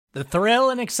The thrill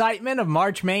and excitement of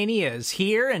March Mania is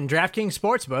here, and DraftKings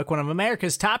Sportsbook, one of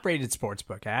America's top-rated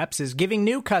sportsbook apps, is giving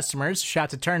new customers a shot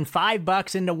to turn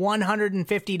 $5 into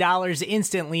 $150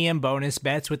 instantly in bonus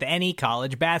bets with any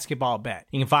college basketball bet.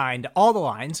 You can find all the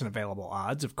lines and available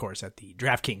odds, of course, at the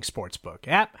DraftKings Sportsbook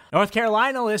app. North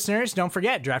Carolina listeners, don't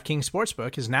forget, DraftKings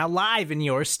Sportsbook is now live in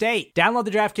your state. Download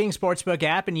the DraftKings Sportsbook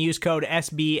app and use code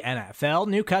SBNFL.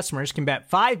 New customers can bet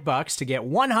 $5 to get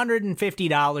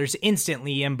 $150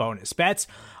 instantly in bonus bets,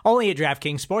 only at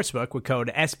DraftKings Sportsbook with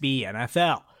code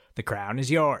SBNFL. The crown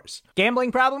is yours.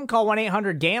 Gambling problem? Call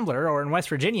 1-800-GAMBLER, or in West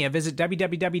Virginia, visit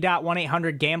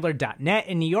www.1800gambler.net.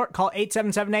 In New York, call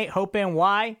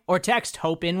 8778-HOPE-NY or text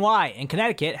HOPE-NY. In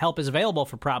Connecticut, help is available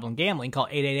for problem gambling. Call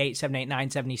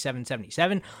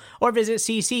 888-789-7777 or visit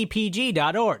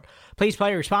ccpg.org. Please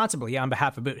play responsibly on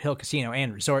behalf of Boot Hill Casino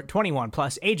and Resort. 21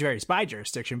 plus, age varies by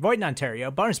jurisdiction. Void in Ontario.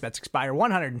 Bonus bets expire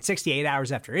 168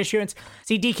 hours after issuance.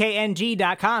 See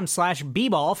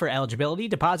dkng.com/bball for eligibility,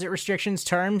 deposit restrictions,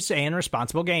 terms, and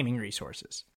responsible gaming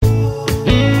resources.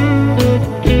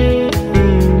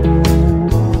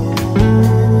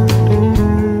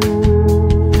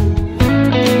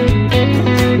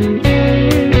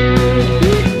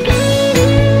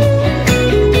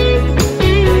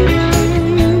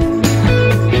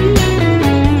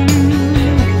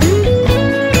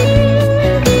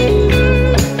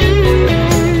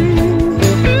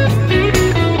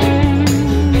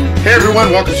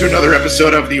 Welcome to another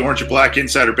episode of the Orange and Black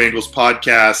Insider Bengals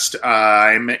podcast.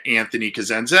 I'm Anthony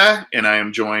Cosenza, and I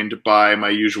am joined by my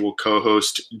usual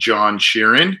co-host, John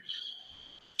Sheeran.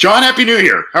 John, Happy New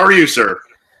Year. How are you, sir?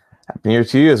 Happy New Year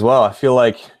to you as well. I feel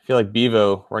like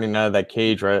Bevo running out of that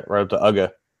cage right up to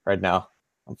Uga right now.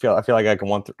 I feel like I can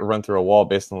run through a wall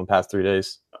based on the past 3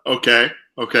 days. Okay.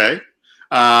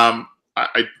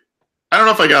 I don't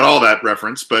know if I got all that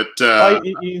reference, but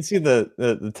you can see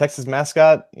the Texas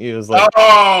mascot. He was like,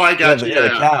 "Oh, I got you."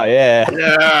 The cow, yeah.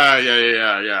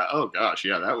 Oh gosh,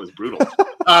 yeah, that was brutal.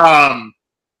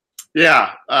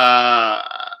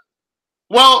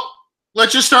 Well,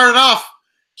 let's just start it off.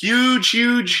 Huge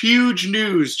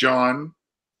news, John.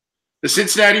 The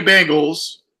Cincinnati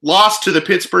Bengals lost to the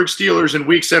Pittsburgh Steelers in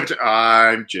Week 17.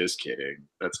 I'm just kidding.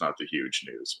 That's not the huge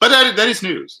news, but that is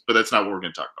news. But that's not what we're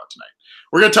going to talk about tonight.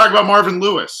 We're going to talk about Marvin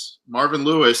Lewis. Marvin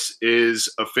Lewis is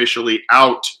officially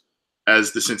out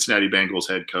as the Cincinnati Bengals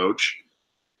head coach.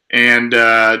 And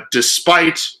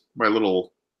despite my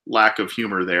little lack of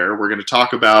humor there, we're going to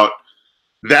talk about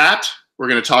that. We're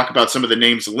going to talk about some of the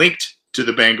names linked to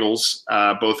the Bengals,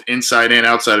 both inside and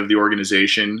outside of the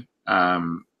organization. A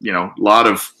lot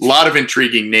of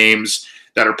intriguing names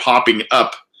that are popping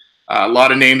up. A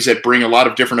lot of names that bring a lot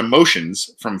of different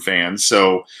emotions from fans.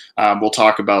 So we'll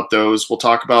talk about those. We'll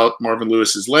talk about Marvin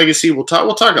Lewis's legacy. We'll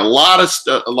talk a lot of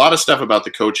stuff about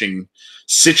the coaching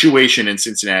situation in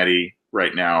Cincinnati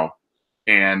right now.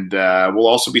 And we'll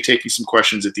also be taking some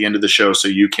questions at the end of the show. So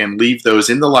you can leave those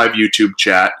in the live YouTube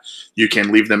chat. You can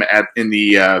leave them in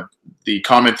the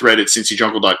comment thread at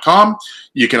cincyjungle.com.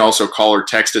 You can also call or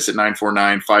text us at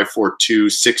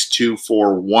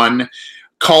 949-542-6241.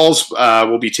 Calls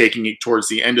we'll be taking towards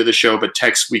the end of the show, but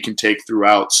texts we can take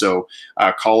throughout. So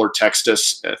call or text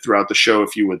us throughout the show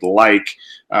if you would like.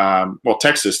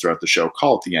 Text us throughout the show.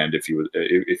 Call at the end if you would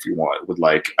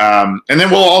like. And then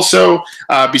we'll also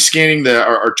be scanning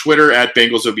our Twitter at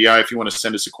BengalsOBI. If you want to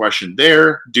send us a question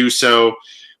there, do so.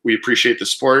 We appreciate the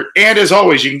support. And as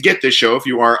always, you can get this show if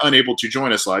you are unable to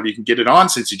join us live. You can get it on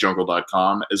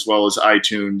cincyjungle.com as well as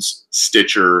iTunes,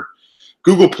 Stitcher,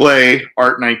 Google Play,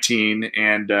 Art19,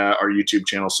 and our YouTube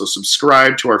channel. So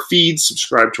subscribe to our feeds,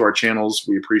 subscribe to our channels.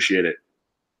 We appreciate it.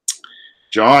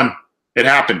 John, it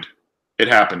happened.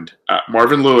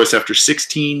 Marvin Lewis, after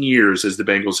 16 years as the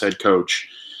Bengals head coach,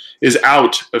 is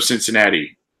out of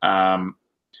Cincinnati.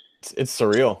 It's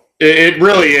surreal. It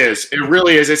really is. It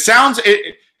really is.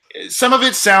 Some of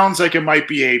it sounds like it might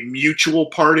be a mutual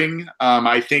parting.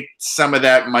 I think some of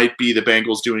that might be the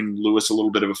Bengals doing Lewis a little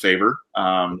bit of a favor,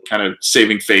 kind of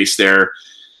saving face there.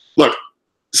 Look,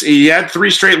 he had 3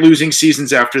 straight losing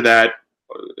seasons after that,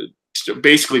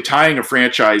 basically tying a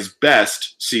franchise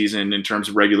best season in terms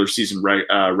of regular season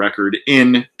record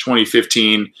in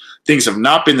 2015. Things have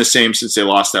not been the same since they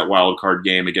lost that wild card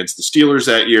game against the Steelers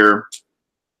that year.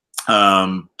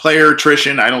 Player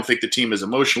attrition, I don't think the team has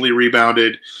emotionally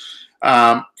rebounded.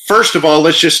 First of all,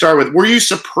 let's just start with, were you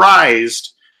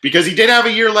surprised, because he did have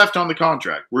a year left on the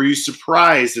contract, were you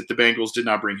surprised that the Bengals did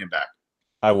not bring him back?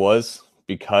 I was,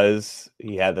 because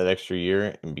he had that extra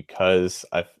year and because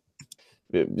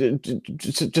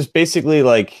just basically,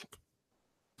 like,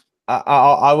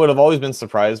 I would have always been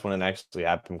surprised when it actually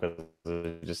happened because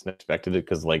I just expected it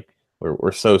because like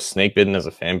we're so snake bitten as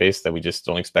a fan base that we just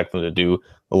don't expect them to do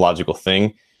the logical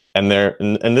thing. And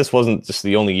this wasn't just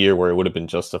the only year where it would have been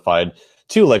justified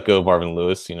to let go of Marvin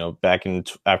Lewis. You know, back in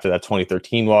after that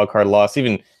 2013 wildcard loss,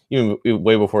 even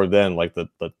way before then, like the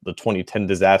 2010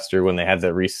 disaster when they had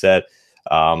that reset.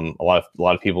 A lot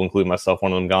of people, including myself,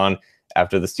 one of them, gone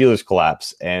after the Steelers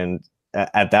collapse, and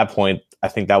at that point, I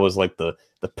think that was like the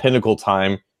pinnacle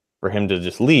time for him to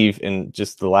just leave. And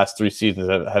just the last 3 seasons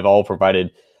have all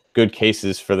provided good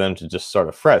cases for them to just start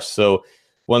afresh. So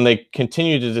when they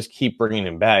continue to just keep bringing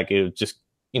him back, it just,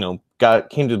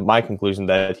 came to my conclusion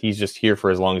that he's just here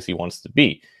for as long as he wants to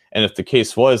be. And if the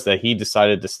case was that he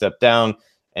decided to step down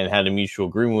and had a mutual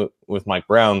agreement with Mike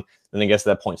Brown, then I guess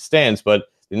that point stands. But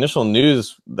the initial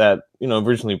news that,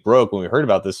 originally broke when we heard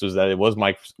about this was that it was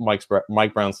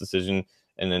Mike Brown's decision.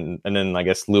 And then I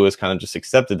guess Lewis kind of just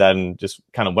accepted that and just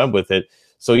kind of went with it.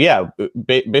 So yeah,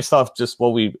 based off just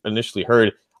what we initially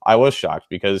heard, I was shocked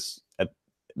because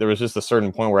there was just a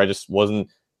certain point where I just wasn't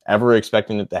ever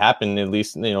expecting it to happen, at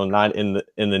least not in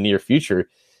the near future.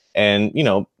 And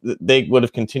they would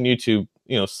have continued to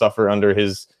suffer under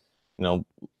his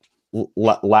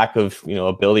lack of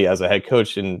ability as a head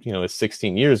coach in his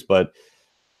 16 years, but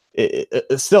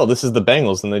still, this is the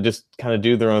Bengals, and they just kind of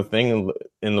do their own thing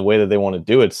in the way that they want to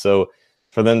do it. So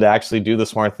for them to actually do the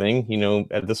smart thing,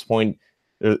 at this point,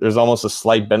 there's almost a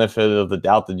slight benefit of the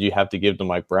doubt that you have to give to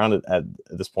Mike Brown at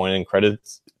this point, and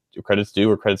credits due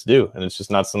where credits due. And it's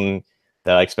just not something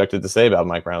that I expected to say about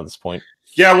Mike Brown at this point.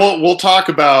 Yeah, we'll talk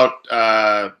about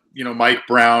Mike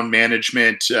Brown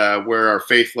management, where our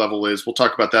faith level is. We'll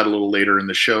talk about that a little later in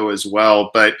the show as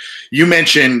well. But you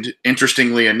mentioned,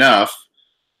 interestingly enough,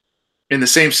 in the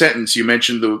same sentence, you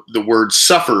mentioned the word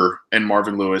suffer and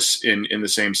Marvin Lewis in the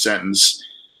same sentence.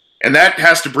 And that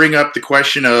has to bring up the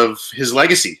question of his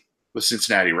legacy with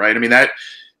Cincinnati, right? I mean,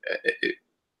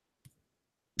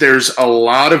 there's a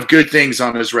lot of good things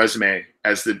on his resume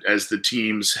as the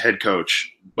team's head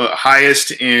coach, but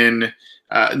highest in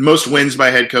most wins by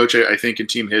head coach, I think, in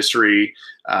team history.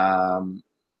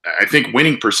 I think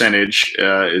winning percentage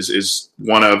is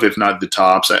one of, if not the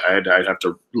tops. I'd have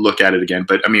to look at it again,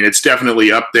 but I mean, it's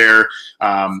definitely up there.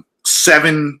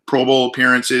 7 Pro Bowl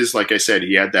appearances. Like I said,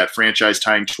 he had that franchise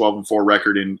tying 12-4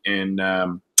 record in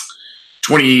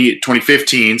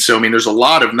 2015. So, I mean, there's a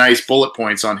lot of nice bullet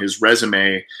points on his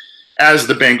resume as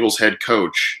the Bengals head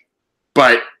coach,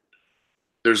 but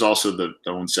there's also the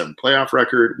 0-7 playoff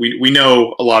record. We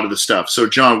know a lot of the stuff. So,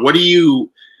 John, what do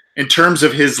you, in terms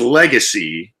of his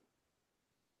legacy,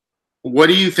 what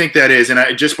do you think that is?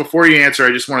 And just before you answer,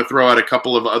 I just want to throw out a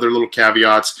couple of other little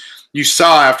caveats. You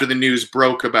saw after the news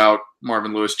broke about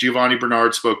Marvin Lewis, Giovanni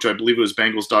Bernard spoke to, I believe it was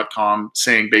Bengals.com,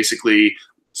 saying basically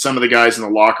some of the guys in the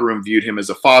locker room viewed him as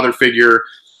a father figure.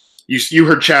 You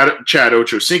heard Chad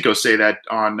Ochocinco say that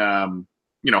on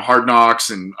Hard Knocks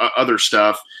and other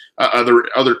stuff,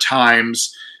 other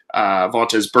times.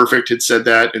 Vontez Burfict had said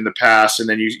that in the past, and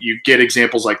then you get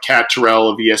examples like Kat Terrell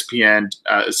of ESPN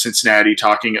Cincinnati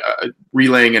talking,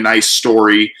 relaying a nice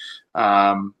story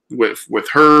with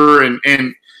her,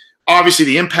 and obviously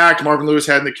the impact Marvin Lewis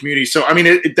had in the community. So I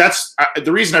mean, that's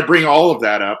the reason I bring all of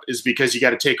that up is because you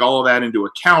got to take all of that into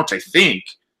account, I think,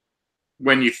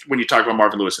 when you talk about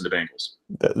Marvin Lewis and the Bengals.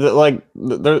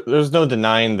 There's no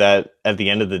denying that at the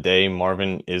end of the day,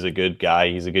 Marvin is a good guy.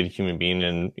 He's a good human being.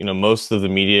 And, most of the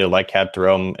media, like Kat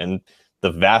Terrell and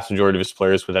the vast majority of his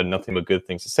players, would have nothing but good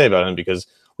things to say about him because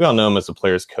we all know him as a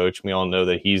player's coach. We all know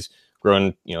that he's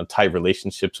grown, tight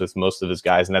relationships with most of his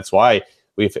guys. And that's why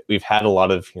we've had a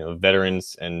lot of,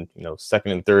 veterans and,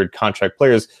 second and third contract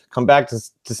players come back to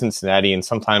Cincinnati. And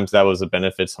sometimes that was a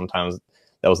benefit. Sometimes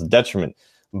that was a detriment.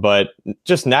 But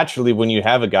just naturally, when you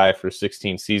have a guy for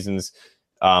 16 seasons,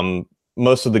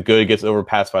 most of the good gets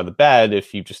overpassed by the bad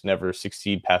if you just never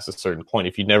succeed past a certain point.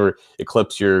 If you never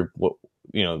eclipse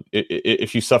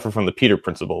if you suffer from the Peter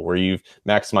principle, where you've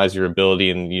maximized your ability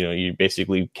and, you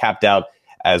basically capped out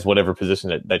as whatever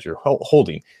position that you're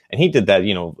holding. And he did that,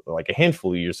 like a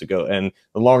handful of years ago. And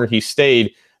the longer he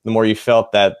stayed, the more you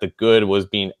felt that the good was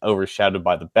being overshadowed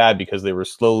by the bad because they were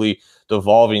slowly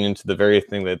devolving into the very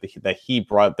thing that he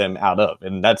brought them out of.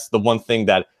 And that's the one thing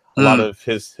that a lot of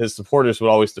his supporters would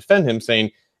always defend him, saying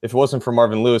if it wasn't for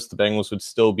Marvin Lewis, the Bengals would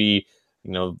still be,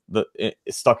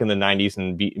 stuck in the 90s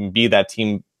and be that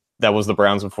team that was the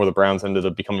Browns before the Browns ended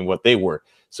up becoming what they were.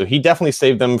 So he definitely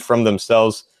saved them from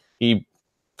themselves. He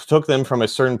took them from a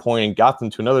certain point and got them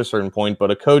to another certain point.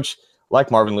 But a coach like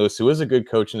Marvin Lewis, who is a good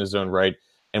coach in his own right,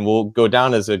 and will go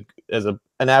down as an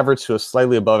average to a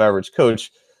slightly above average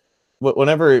coach,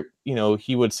 whenever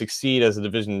he would succeed as a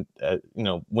division,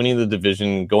 winning the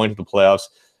division, going to the playoffs,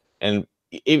 and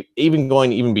even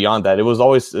going even beyond that, it was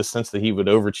always a sense that he would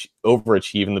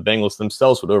overachieve, and the Bengals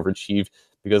themselves would overachieve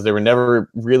because they were never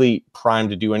really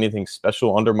primed to do anything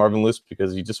special under Marvin Lewis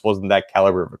because he just wasn't that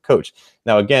caliber of a coach.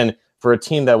 Now, again, for a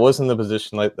team that was in the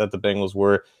position like that the Bengals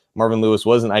were, Marvin Lewis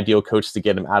was an ideal coach to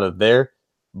get him out of there,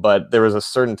 but there was a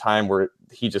certain time where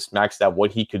he just maxed out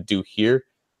what he could do here,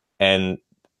 and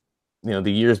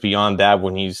the years beyond that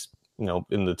when he's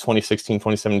in the 2016,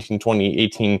 2017,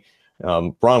 2018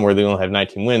 run where they only have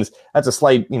 19 wins, that's a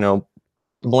slight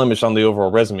blemish on the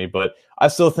overall resume. But I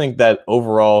still think that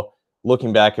overall,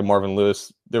 looking back at Marvin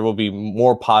Lewis, there will be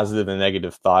more positive than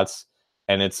negative thoughts,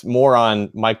 and it's more on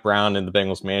Mike Brown and the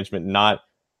Bengals management not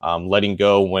letting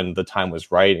go when the time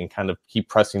was right and kind of keep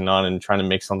pressing on and trying to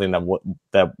make something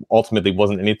that ultimately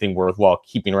wasn't anything worthwhile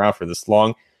keeping around for this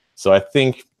long. So I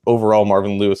think overall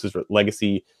Marvin Lewis's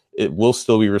legacy, it will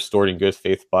still be restored in good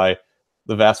faith by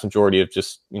the vast majority of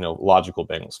just logical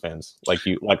Bengals fans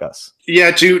like us.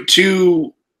 Yeah,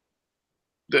 to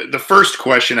the first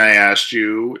question I asked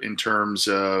you in terms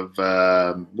of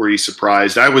were you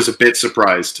surprised? I was a bit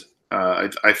surprised.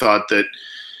 I thought that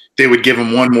they would give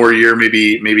him one more year,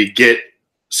 maybe get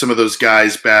some of those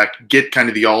guys back, get kind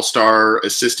of the all-star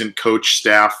assistant coach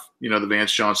staff, the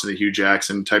Vance Johnson, the Hugh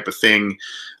Jackson type of thing,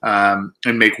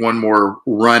 and make one more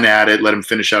run at it, let him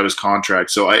finish out his contract.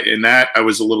 So I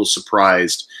was a little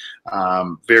surprised,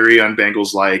 very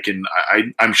un-Bengals-like, and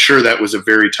I'm sure that was a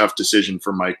very tough decision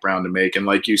for Mike Brown to make. And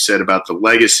like you said about the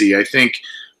legacy, I think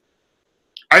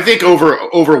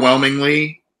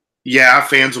overwhelmingly, yeah,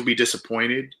 fans will be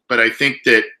disappointed, but I think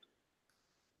that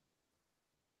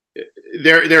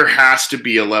there has to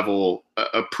be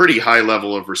a pretty high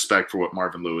level of respect for what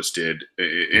Marvin Lewis did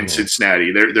in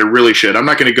Cincinnati. There really should. I'm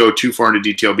not going to go too far into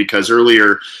detail because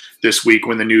earlier this week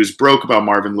when the news broke about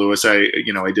Marvin Lewis, I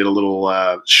did a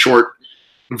little short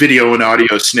video and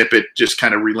audio snippet just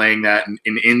kind of relaying that. And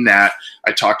in that,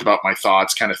 I talked about my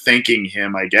thoughts, kind of thanking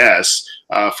him, I guess,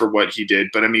 for what he did.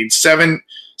 But I mean, seven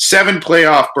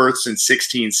playoff berths in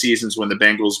 16 seasons when the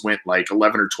Bengals went like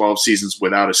 11 or 12 seasons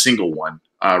without a single one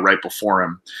right before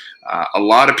him. A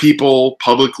lot of people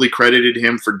publicly credited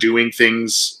him for doing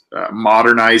things,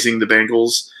 modernizing the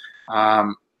Bengals.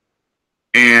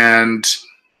 And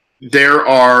there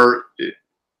are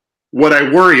what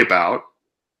I worry about,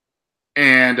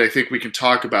 and I think we can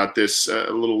talk about this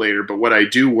a little later, but what I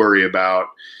do worry about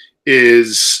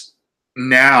is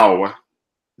now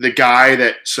the guy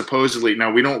that supposedly,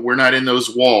 now we're not in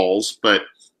those walls, but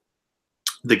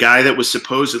the guy that was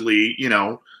supposedly,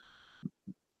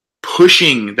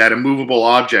 pushing that immovable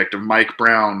object of Mike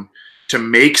Brown to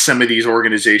make some of these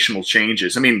organizational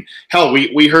changes. I mean, hell,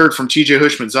 we heard from TJ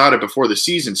Hushmanzada before the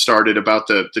season started about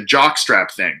the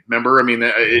jockstrap thing. Remember? I mean,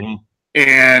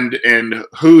 and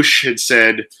Hoosh had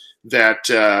said that,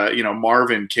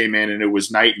 Marvin came in and it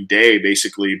was night and day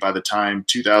basically by the time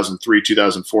 2003,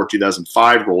 2004,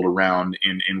 2005 rolled around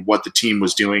in what the team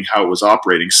was doing, how it was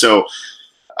operating. So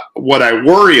what I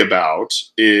worry about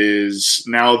is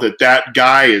now that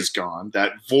guy is gone,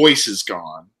 that voice is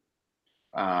gone.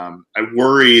 I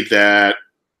worry that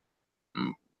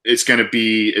it's going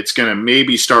to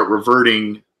maybe start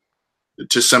reverting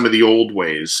to some of the old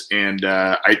ways. And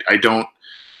I don't.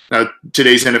 Now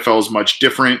today's NFL is much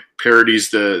different. Parody's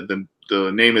the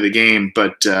name of the game,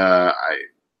 but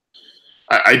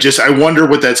I wonder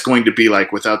what that's going to be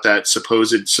like without that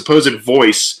supposed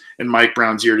voice in Mike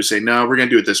Brown's ear to say, no, we're going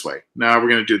to do it this way. No, we're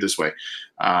going to do it this way.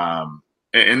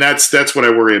 And that's what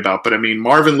I worry about. But I mean,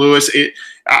 Marvin Lewis,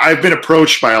 I've been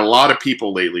approached by a lot of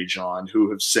people lately, John, who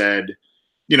have said,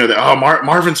 that,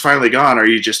 Marvin's finally gone. Are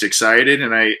you just excited?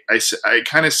 And I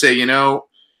kind of say,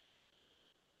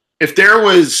 if there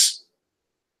was,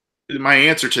 my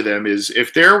answer to them is,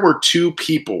 if there were two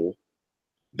people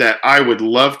that I would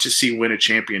love to see win a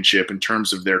championship in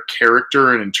terms of their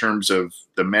character and in terms of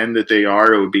the men that they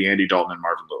are, it would be Andy Dalton and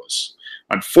Marvin Lewis.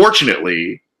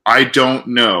 Unfortunately, I don't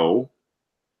know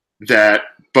that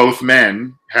both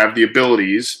men have the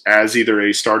abilities as either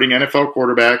a starting NFL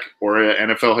quarterback or an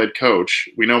NFL head coach.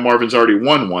 We know Marvin's already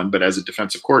won one, but as a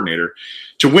defensive coordinator,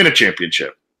 to win a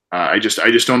championship. I just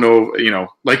don't know,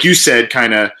 like you said,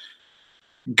 kind of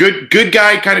good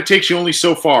guy kind of takes you only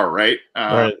so far, right?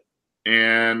 Right.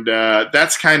 And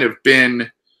that's kind of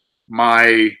been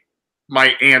my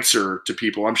answer to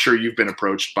people. I'm sure you've been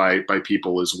approached by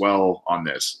people as well on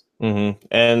this. Mm-hmm.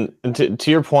 And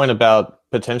to your point about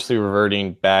potentially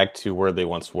reverting back to where they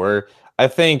once were, I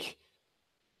think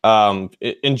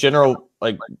In general,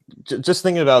 like just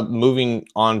thinking about moving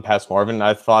on past Marvin,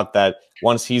 I thought that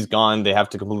once he's gone, they have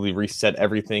to completely reset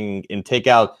everything and take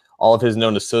out all of his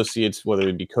known associates, whether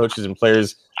it be coaches and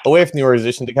players, away from the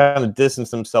organization to kind of distance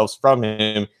themselves from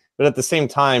him. But at the same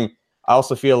time, I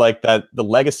also feel like that the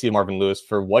legacy of Marvin Lewis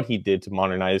for what he did to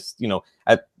modernize,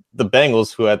 at the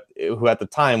Bengals, who at the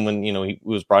time when he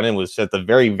was brought in was at the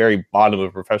very, very bottom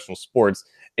of professional sports,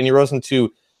 and he rose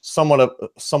into somewhat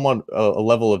a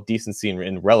level of decency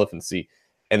and relevancy,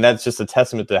 and that's just a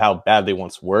testament to how bad they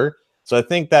once were. So I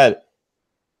think that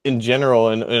in general,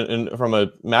 and from a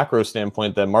macro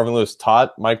standpoint, that Marvin Lewis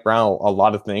taught Mike Brown a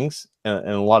lot of things and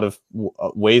a lot of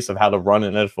ways of how to run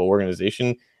an NFL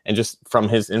organization, and just from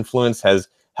his influence has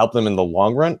helped them in the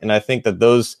long run. And I think that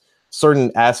those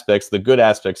certain aspects, the good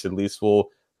aspects at least, will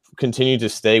continue to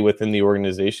stay within the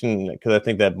organization, because I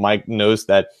think that Mike knows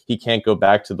that he can't go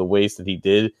back to the ways that he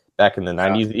did back in the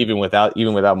 90s, even without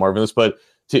Marvin Lewis. But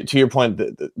to your point,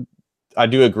 I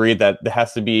do agree that there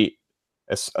has to be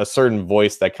a certain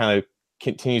voice that kind of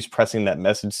continues pressing that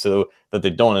message so that they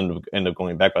don't end up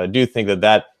going back. But I do think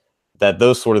that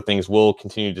those sort of things will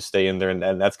continue to stay in there,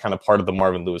 and that's kind of part of the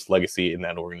Marvin Lewis legacy in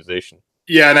that organization.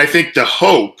 Yeah, and I think the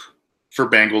hope for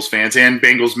Bengals fans and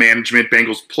Bengals management,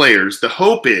 Bengals players, the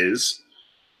hope is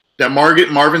that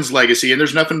Marvin's legacy, and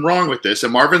there's nothing wrong with this,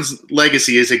 and Marvin's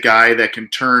legacy is a guy that can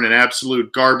turn an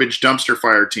absolute garbage dumpster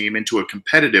fire team into a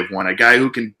competitive one, a guy who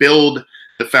can build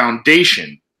the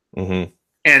foundation. Mm-hmm.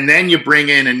 And then you bring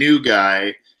in a new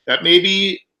guy that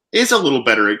maybe is a little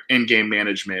better in game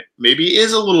management, maybe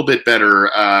is a little bit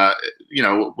better,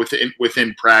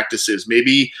 within practices,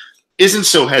 maybe isn't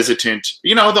so hesitant,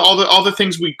 all the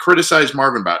things we criticize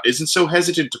Marvin about, isn't so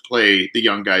hesitant to play the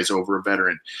young guys over a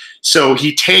veteran. So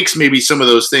he takes maybe some of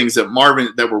those things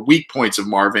that were weak points of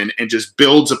Marvin, and just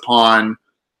builds upon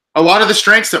a lot of the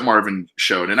strengths that Marvin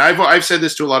showed. And I've said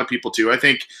this to a lot of people too. I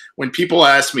think when people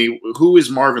ask me who is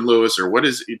Marvin Lewis or what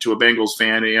is to a Bengals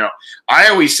fan, I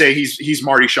always say he's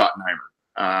Marty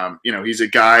Schottenheimer. He's a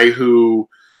guy who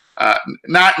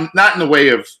not in the way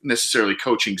of necessarily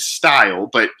coaching style,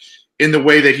 but in the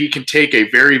way that he can take a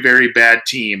very, very bad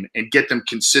team and get them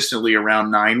consistently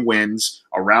around 9 wins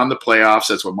around the playoffs.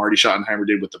 That's what Marty Schottenheimer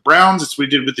did with the Browns. That's what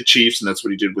he did with the Chiefs, and that's what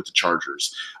he did with the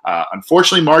Chargers.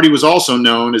 Unfortunately, Marty was also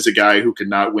known as a guy who could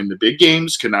not win the big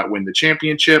games, could not win the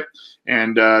championship,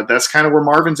 and that's kind of where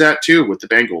Marvin's at too with the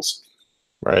Bengals.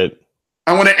 Right.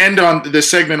 I want to end on this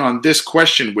segment on this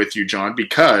question with you, John,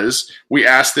 because we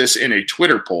asked this in a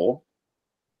Twitter poll.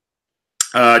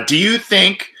 Do you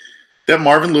think that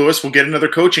Marvin Lewis will get another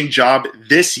coaching job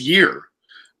this year?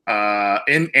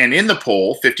 And in the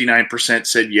poll, 59%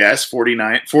 said yes,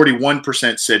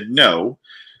 41% said no.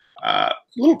 A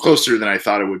little closer than I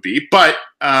thought it would be. But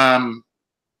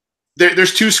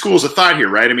there's two schools of thought here,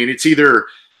 right? I mean, it's either,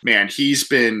 man, he's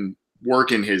been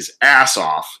working his ass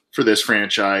off for this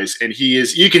franchise, and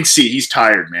you can see he's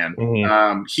tired, man.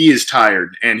 Mm-hmm. He is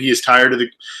tired, and he is tired of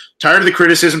the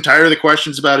criticism, tired of the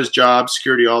questions about his job,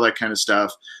 security, all that kind of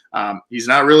stuff. He's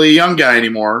not really a young guy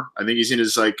anymore. I think he's in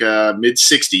his mid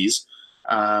 60s.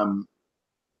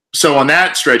 So on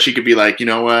that stretch, he could be like, you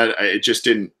know what, it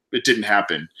didn't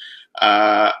happen.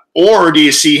 Or do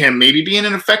you see him maybe being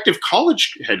an effective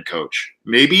college head coach?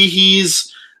 Maybe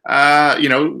he's,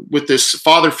 with this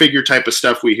father figure type of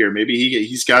stuff we hear, maybe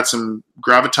he's got some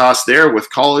gravitas there with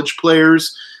college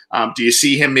players. Do you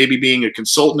see him maybe being a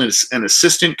consultant, an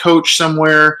assistant coach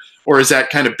somewhere? Or is that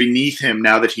kind of beneath him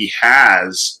now that he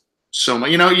has so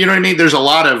much? You know what I mean? There's a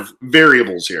lot of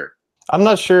variables here. I'm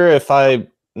not sure if I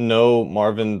know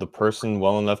Marvin, the person,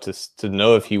 well enough to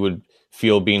know if he would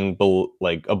feel being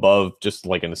above just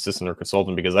like an assistant or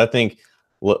consultant, because I think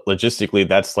logistically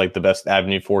that's like the best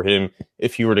avenue for him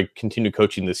if he were to continue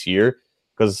coaching this year,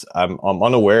 because I'm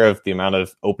unaware of the amount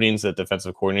of openings at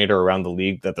defensive coordinator around the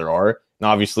league that there are. And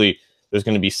obviously there's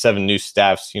going to be 7 new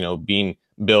staffs, being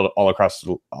built all across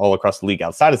the league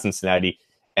outside of Cincinnati,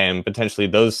 and potentially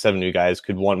those 7 new guys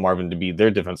could want Marvin to be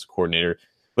their defensive coordinator.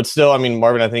 But still, I mean,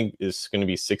 Marvin, I think, is going to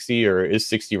be 60 or is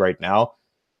 60 right now,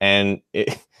 and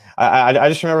I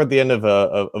just remember at the end of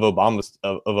Obama's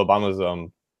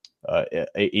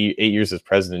 8 years as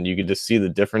president, you could just see the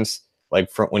difference,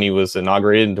 like from when he was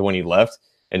inaugurated to when he left,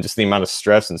 and just the amount of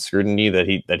stress and scrutiny that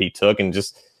he took, and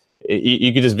just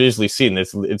you could just visually see it. And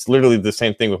it's literally the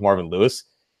same thing with Marvin Lewis.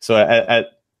 So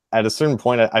at a certain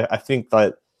point, I think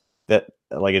that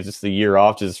like it's just a year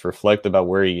off, just reflect about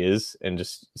where he is and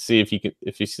just see if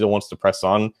he still wants to press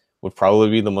on, would probably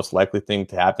be the most likely thing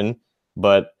to happen.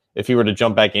 But if he were to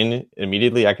jump back in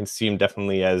immediately, I can see him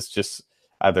definitely as just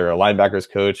either a linebackers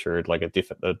coach or like a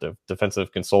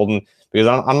defensive consultant, because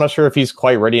I'm not sure if he's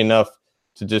quite ready enough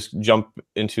to just jump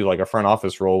into like a front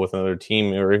office role with another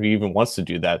team, or if he even wants to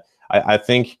do that. I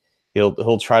think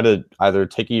he'll try to either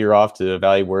take a year off to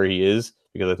evaluate where he is,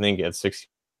 because I think at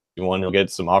 61 he'll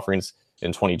get some offerings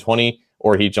in 2020,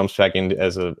 or he jumps back in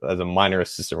as a minor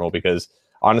assistant role, because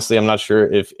honestly, I'm not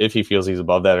sure if he feels he's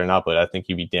above that or not, but I think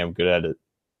he'd be damn good at it.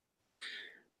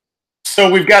 So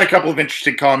we've got a couple of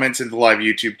interesting comments in the live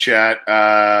YouTube chat.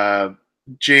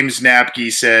 James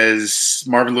Napke says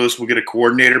Marvin Lewis will get a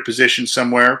coordinator position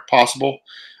somewhere, possible.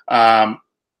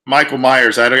 Michael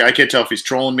Myers, I can't tell if he's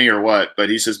trolling me or what, but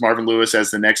he says Marvin Lewis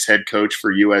as the next head coach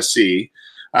for USC.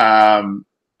 And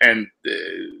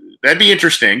that'd be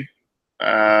interesting.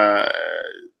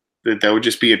 That would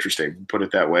just be interesting, put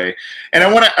it that way. And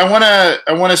I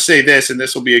want to say this, and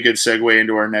this will be a good segue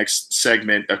into our next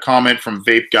segment. A comment from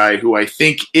Vape Guy, who I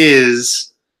think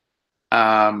is,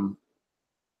 I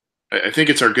think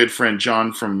it's our good friend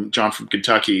John from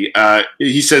Kentucky.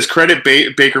 He says credit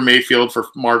Baker Mayfield for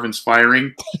Marvin's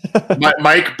firing.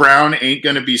 Mike Brown ain't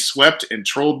going to be swept and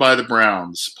trolled by the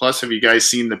Browns. Plus, have you guys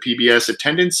seen the PBS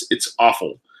attendance? It's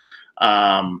awful.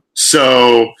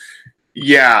 So.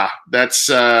 Yeah, that's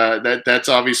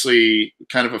obviously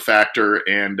kind of a factor.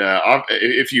 And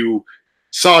if you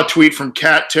saw a tweet from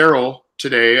Kat Terrell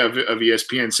today of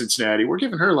ESPN Cincinnati, we're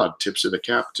giving her a lot of tips of the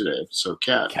cap today. So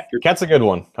Kat's a good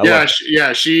one. She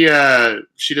does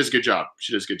a good job.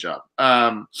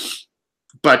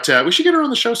 But we should get her on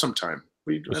the show sometime.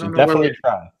 We should definitely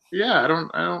try. Yeah, I don't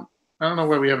know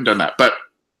why we haven't done that. But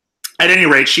at any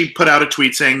rate, she put out a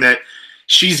tweet saying that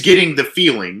she's getting the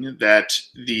feeling that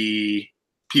the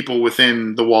people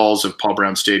within the walls of Paul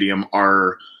Brown Stadium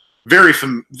are very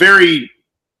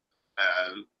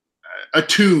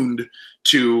attuned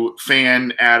to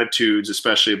fan attitudes,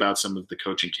 especially about some of the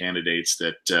coaching candidates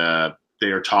that they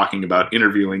are talking about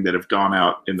interviewing that have gone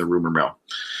out in the rumor mill.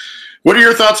 What are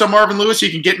your thoughts on Marvin Lewis? You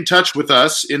can get in touch with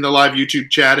us in the live YouTube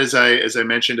chat, as I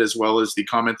mentioned, as well as the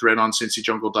comment thread on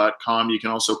cincyjungle.com. You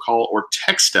can also call or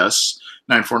text us,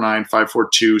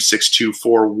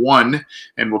 949-542-6241,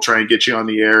 and we'll try and get you on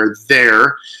the air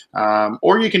there.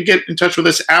 Or you can get in touch with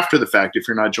us after the fact if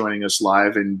you're not joining us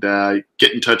live, and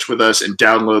get in touch with us and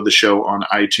download the show on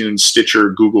iTunes,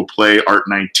 Stitcher, Google Play,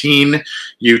 Art19,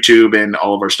 YouTube, and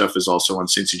all of our stuff is also on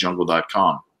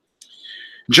cincyjungle.com.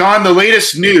 John, the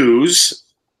latest news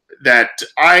that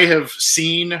I have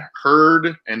seen,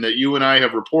 heard, and that you and I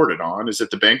have reported on is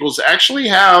that the Bengals actually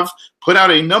have put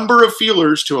out a number of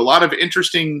feelers to a lot of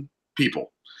interesting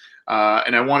people.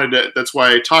 And that's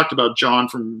why I talked about John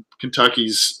from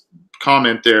Kentucky's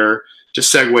comment there to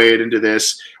segue it into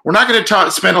this. We're not going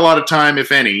to spend a lot of time,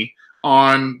 if any,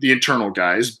 on the internal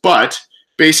guys, but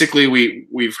basically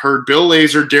we've heard Bill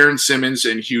Lazor, Darren Simmons,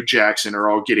 and Hugh Jackson are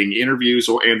all getting interviews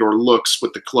or looks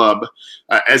with the club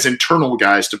as internal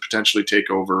guys to potentially take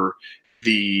over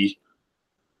the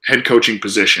head coaching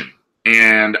position.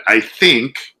 And I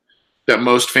think that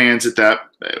most fans at that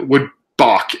would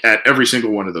balk at every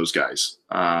single one of those guys.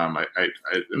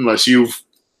 Unless you've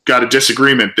got a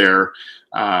disagreement there.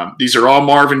 These are all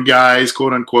Marvin guys,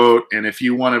 quote unquote. And if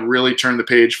you want to really turn the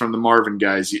page from the Marvin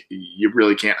guys, you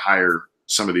really can't hire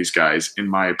some of these guys, in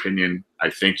my opinion. I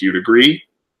think you'd agree.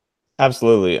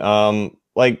 Absolutely. I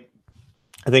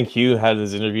think Hugh had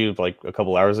his interview like a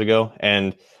couple hours ago,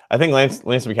 and I think Lance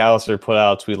McAllister put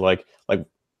out a tweet like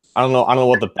I don't know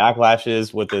what the backlash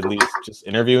is with at least just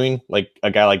interviewing like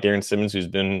a guy like Darren Simmons, who's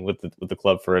been with the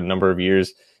club for a number of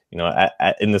years,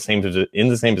 in the same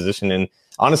position. And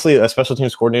honestly, a special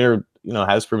teams coordinator,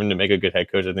 has proven to make a good head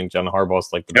coach. I think John Harbaugh is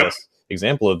like the best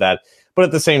example of that. But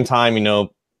at the same time,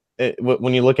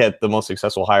 when you look at the most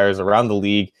successful hires around the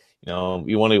league, you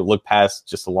want to look past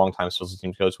just a long-time special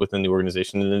teams coach within the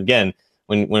organization. And again,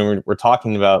 when we're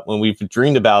talking about, when we've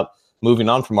dreamed about moving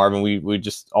on from Marvin, we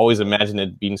just always imagine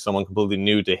it being someone completely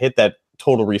new to hit that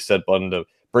total reset button, to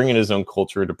bring in his own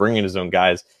culture, to bring in his own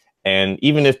guys. And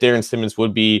even if Darren Simmons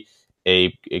would be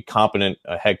a competent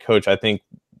head coach, I think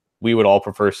we would all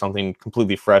prefer something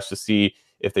completely fresh to see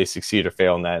if they succeed or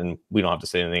fail in that. And we don't have to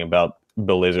say anything about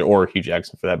Bill Lazor or Hugh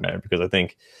Jackson for that matter, because I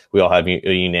think we all have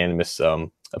a unanimous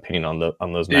opinion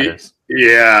on those matters.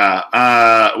 Yeah.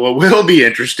 What will be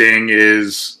interesting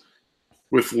is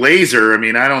with Lazor. I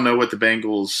mean, I don't know what the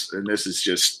Bengals, and this is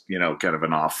just kind of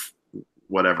an off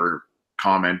whatever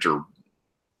comment or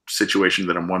situation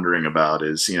that I'm wondering about,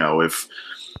 is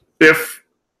if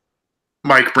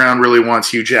Mike Brown really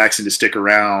wants Hugh Jackson to stick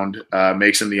around,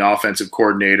 makes him the offensive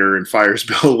coordinator, and fires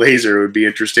Bill Lazor. It would be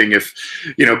interesting if,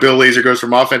 Bill Lazor goes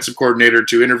from offensive coordinator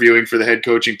to interviewing for the head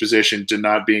coaching position to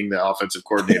not being the offensive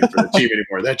coordinator for the team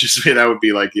anymore. That would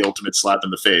be like the ultimate slap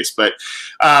in the face. But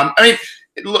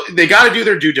they got to do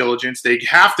their due diligence. They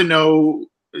have to know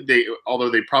although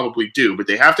they probably do, but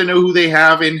they have to know who they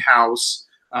have in house.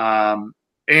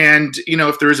 And,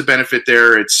 if there is a benefit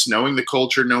there, it's knowing the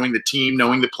culture, knowing the team,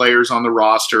 knowing the players on the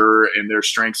roster and their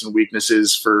strengths and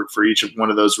weaknesses for each of one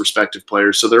of those respective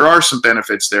players. So there are some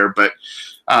benefits there, but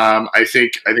I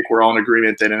think we're all in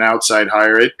agreement that an outside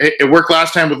hire, it worked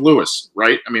last time with Lewis,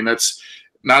 right? I mean, that's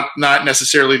not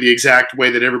necessarily the exact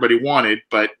way that everybody wanted,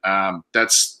 but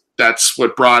that's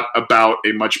what brought about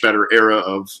a much better era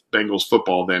of Bengals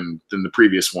football than the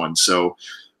previous one. So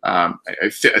I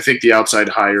think the outside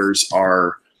hires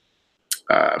are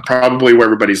probably where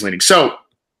everybody's leaning. So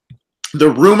the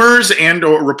rumors and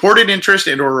or reported interest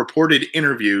and or reported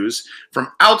interviews from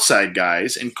outside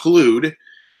guys include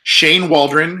Shane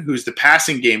Waldron, who's the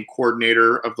passing game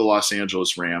coordinator of the Los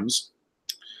Angeles Rams.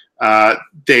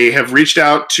 They have reached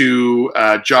out to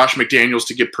Josh McDaniels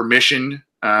to get permission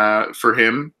for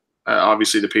him.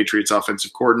 Obviously, the Patriots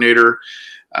offensive coordinator.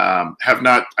 Have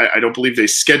not. I don't believe they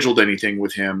scheduled anything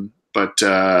with him, but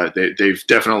they've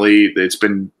definitely. It's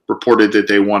been reported that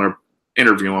they want to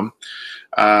interview him.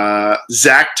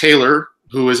 Zach Taylor,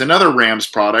 who is another Rams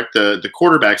product, the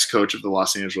quarterbacks coach of the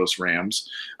Los Angeles Rams.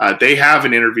 They have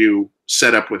an interview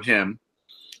set up with him.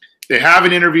 They have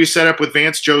an interview set up with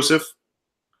Vance Joseph.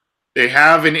 They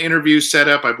have an interview set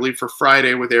up, I believe, for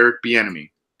Friday with Eric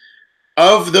Bieniemy.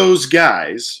 Of those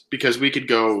guys, because we could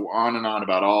go on and on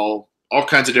about all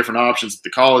kinds of different options at the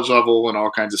college level and all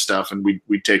kinds of stuff, and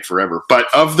we'd take forever. But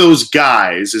of those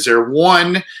guys, is there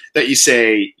one that you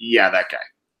say, yeah, that guy?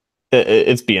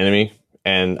 It's Bieniemy,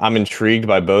 and I'm intrigued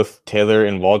by both Taylor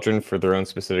and Waldron for their own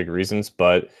specific reasons,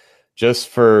 but just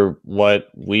for what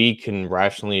we can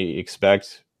rationally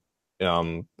expect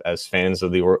as fans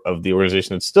of the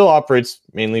organization that still operates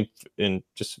mainly in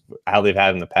just how they've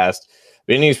had in the past.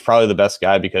 Bieniemy's probably the best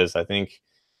guy because I think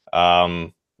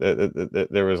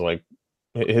there was like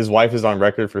his wife is on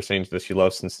record for saying that she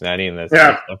loves Cincinnati and that's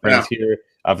friends here.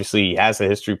 Obviously, he has a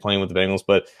history playing with the Bengals,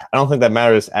 but I don't think that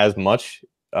matters as much.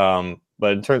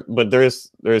 But there is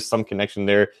some connection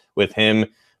there with him.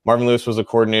 Marvin Lewis was a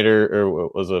coordinator or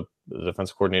was a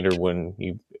defensive coordinator when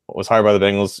he was hired by the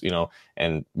Bengals,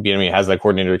 and Bieniemy has that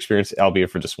coordinator experience, albeit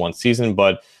for just one season.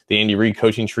 But the Andy Reid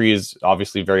coaching tree is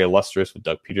obviously very illustrious with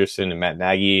Doug Peterson and Matt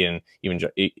Nagy and even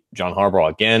John Harbaugh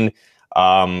again.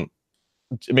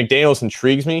 McDaniels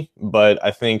intrigues me, but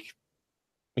I think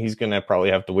he's going to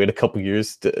probably have to wait a couple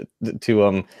years to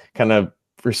kind of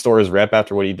restore his rep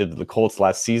after what he did to the Colts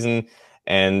last season.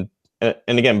 And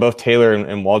again, both Taylor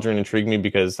and Waldron intrigue me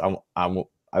because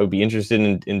I would be interested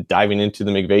in diving into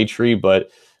the McVay tree, but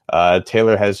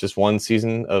Taylor has just one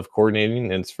season of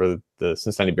coordinating, and it's for the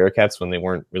Cincinnati Bearcats when they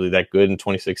weren't really that good in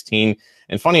 2016.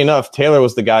 And funny enough, Taylor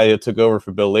was the guy that took over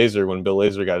for Bill Lazor when Bill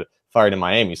Lazor got fired in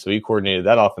Miami. So he coordinated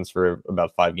that offense for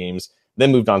about 5 games,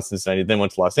 then moved on to Cincinnati, then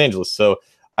went to Los Angeles. So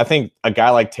I think a guy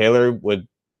like Taylor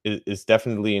is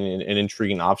definitely an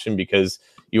intriguing option because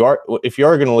if you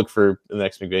are going to look for the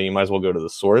next McVay, you might as well go to the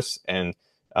source. And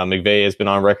McVay has been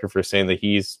on record for saying that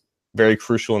he's very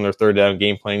crucial in their third down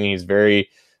game planning. He's very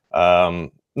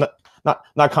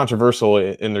not controversial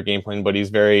in their game plan, but he's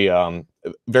very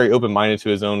very open-minded to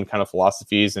his own kind of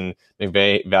philosophies, and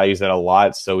McVay values that a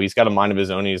lot. So he's got a mind of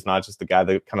his own. He's not just the guy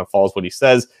that kind of follows what he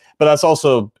says, but that's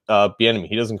also Bieniemy.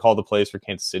 He doesn't call the plays for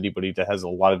Kansas City, but he has a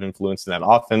lot of influence in that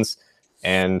offense.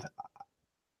 And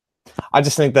I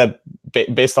just think that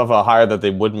based off a hire that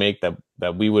they would make,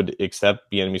 that we would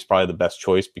accept, Bieniemy's probably the best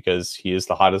choice because he is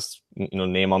the hottest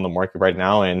name on the market right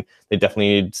now, and they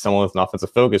definitely need someone with an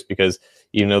offensive focus because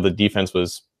even though the defense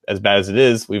was as bad as it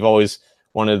is, we've always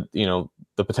wanted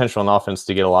the potential on offense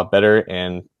to get a lot better,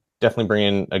 and definitely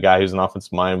bringing a guy who's an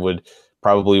offensive mind would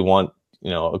probably want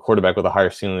a quarterback with a higher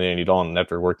ceiling than Andy Dalton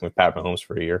after working with Pat Mahomes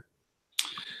for a year.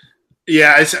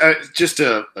 Yeah, it's just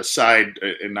a side,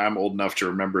 and I'm old enough to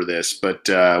remember this, but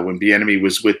when Bieniemy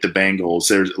was with the Bengals,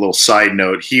 there's a little side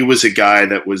note. He was a guy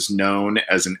that was known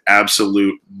as an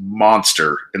absolute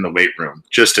monster in the weight room.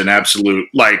 Just an absolute,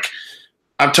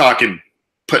 I'm talking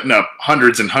putting up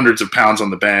hundreds and hundreds of pounds on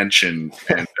the bench and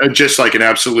just like an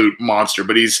absolute monster.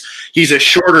 But he's a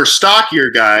shorter,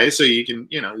 stockier guy, so you can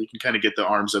kind of get the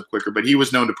arms up quicker. But he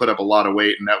was known to put up a lot of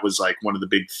weight, and that was like one of the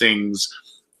big things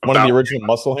One of the original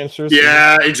muscle hamsters.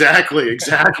 Yeah, exactly,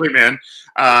 man.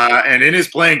 And in his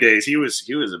playing days, he was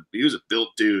a built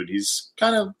dude. He's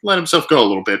kind of let himself go a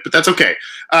little bit, but that's okay.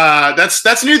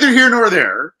 That's neither here nor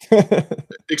there,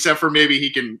 except for maybe he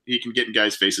can get in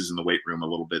guys' faces in the weight room a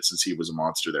little bit since he was a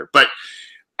monster there. But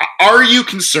are you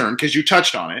concerned, because you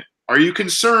touched on it, are you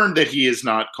concerned that he has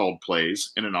not called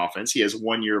plays in an offense? He has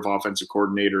 1 year of offensive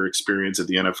coordinator experience at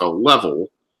the NFL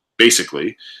level,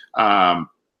 basically.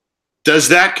 Does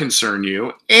that concern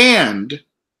you? And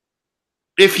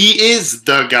if he is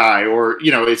the guy, or,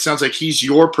 it sounds like he's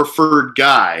your preferred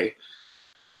guy,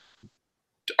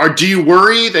 do you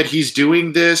worry that he's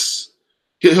doing this?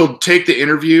 He'll take the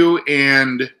interview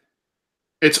and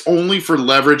it's only for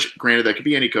leverage. Granted, that could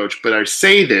be any coach, but I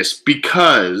say this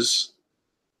because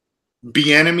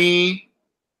Bieniemy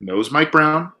knows Mike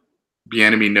Brown.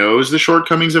 Bieniemy knows the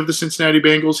shortcomings of the Cincinnati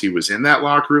Bengals. He was in that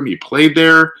locker room. He played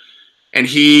there. And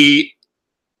is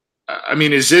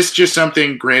this just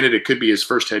something, granted, it could be his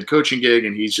first head coaching gig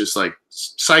and he's just like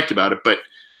psyched about it, but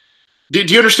do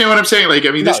you understand what I'm saying?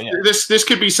 This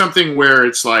could be something where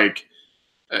it's like,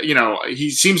 he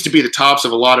seems to be the tops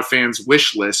of a lot of fans'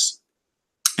 wish lists,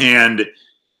 and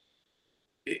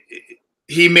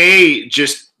he may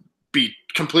just be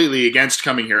completely against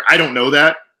coming here. I don't know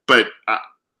that, but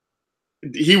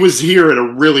he was here at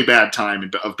a really bad time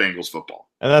of Bengals football.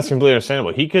 And that's completely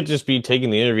understandable. He could just be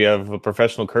taking the interview out of a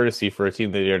professional courtesy for a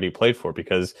team that he already played for,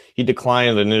 because he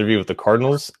declined an interview with the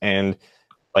Cardinals, and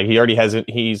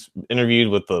he's interviewed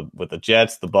with the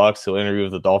Jets, the Bucks. He'll interview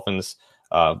with the Dolphins.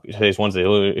 Today's Wednesday.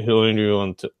 He'll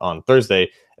interview on Thursday,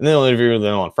 and then he'll interview with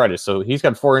them on Friday. So he's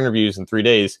got 4 interviews in 3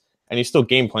 days, and he's still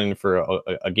game planning for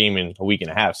a game in a week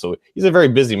and a half. So he's a very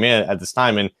busy man at this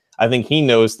time, and I think he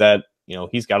knows that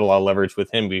he's got a lot of leverage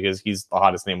with him because he's the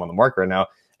hottest name on the market right now,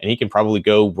 and he can probably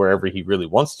go wherever he really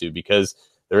wants to, because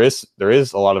there is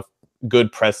a lot of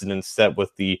good precedents set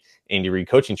with the Andy Reid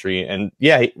coaching tree. And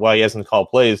while he hasn't called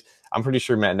plays, I'm pretty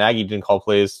sure Matt Nagy didn't call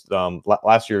plays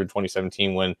last year in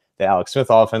 2017 when the Alex Smith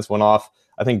offense went off.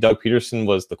 I think Doug Peterson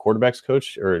was the quarterback's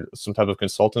coach or some type of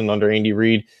consultant under Andy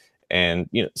Reid. And,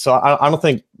 so I don't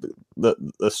think the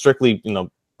strictly,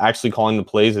 actually calling the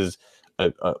plays is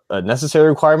a necessary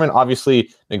requirement.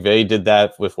 Obviously, McVay did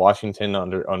that with Washington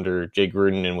under Jay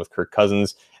Gruden and with Kirk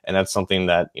Cousins. And that's something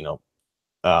that,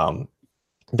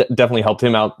 definitely helped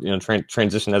him out,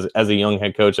 transition as a young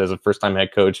head coach, as a first-time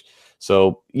head coach.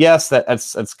 So yes,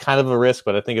 that's kind of a risk,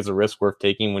 but I think it's a risk worth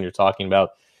taking when you're talking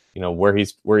about, where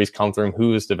he's come from,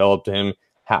 who has developed him,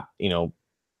 how,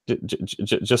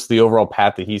 just the overall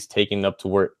path that he's taken up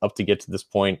to get to this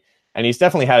point. And he's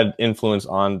definitely had influence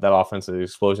on that offensive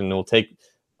explosion. And it will take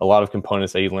a lot of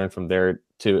components that he learned from there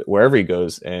to wherever he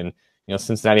goes. And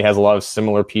Cincinnati has a lot of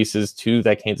similar pieces to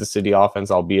that Kansas City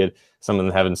offense, albeit some of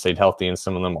them haven't stayed healthy and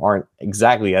some of them aren't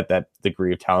exactly at that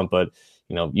degree of talent. But,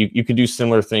 you can do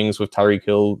similar things with Tyreek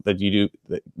Hill that you do.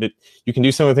 That you can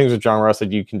do similar things with John Ross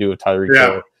that you can do with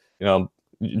Tyreek Hill.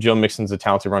 Joe Mixon's a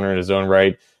talented runner in his own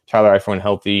right. Tyler Eifert, when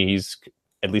healthy, he's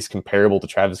at least comparable to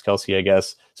Travis Kelce, I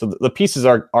guess. So the pieces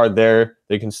are there.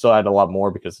 They can still add a lot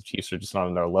more because the Chiefs are just not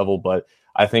on their level. But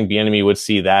I think Bieniemy would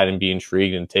see that and be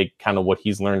intrigued and take kind of what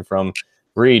he's learned from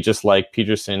Reid, just like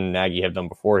Peterson and Nagy have done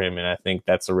before him. And I think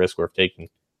that's a risk worth taking.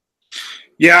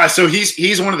 Yeah, so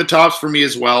he's one of the tops for me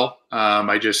as well.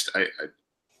 I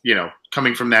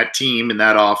coming from that team and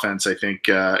that offense, I think,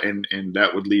 and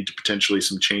that would lead to potentially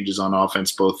some changes on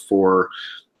offense, both for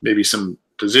maybe some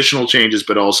positional changes,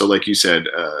 but also, like you said,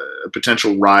 a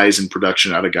potential rise in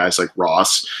production out of guys like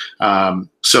Ross.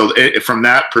 So from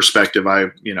that perspective,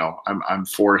 I'm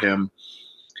for him.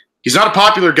 He's not a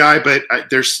popular guy, but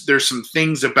there's some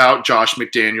things about Josh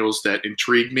McDaniels that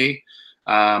intrigue me.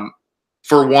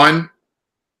 For one,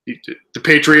 the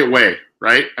Patriot way,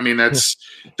 right? I mean, that's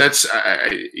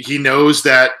he knows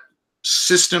that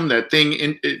system, that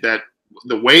thing, that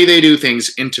the way they do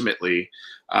things intimately.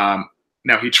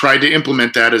 Now, he tried to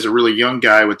implement that as a really young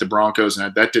guy with the Broncos,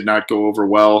 and that did not go over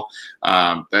well.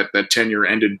 That tenure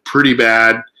ended pretty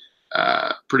badly.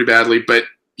 But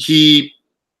he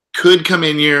could come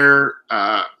in here,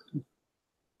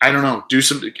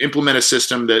 implement a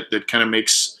system that kind of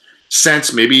makes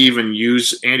sense. Maybe even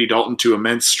use Andy Dalton to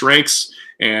immense strengths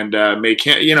and make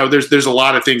him. There's a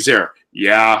lot of things there.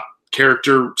 Yeah,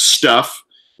 character stuff.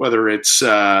 Whether it's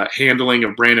handling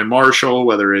of Brandon Marshall,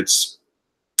 whether it's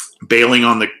bailing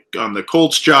on the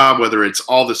Colts job, whether it's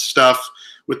all the stuff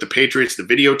with the Patriots, the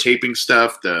videotaping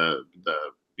stuff, the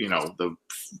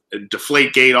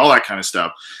deflate gate, all that kind of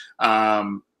stuff.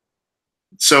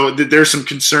 So there's some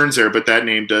concerns there, but that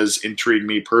name does intrigue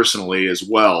me personally as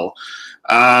well.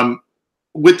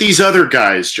 With these other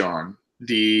guys, John,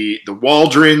 the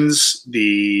Waldrons,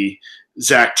 the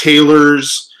Zach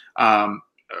Taylors.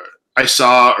 I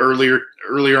saw earlier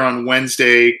on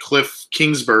Wednesday, Cliff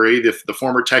Kingsbury, the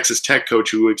former Texas Tech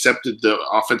coach who accepted the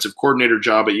offensive coordinator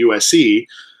job at USC,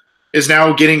 is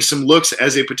now getting some looks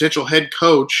as a potential head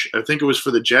coach. I think it was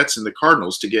for the Jets and the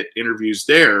Cardinals to get interviews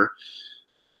there.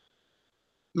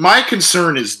 My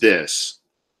concern is this.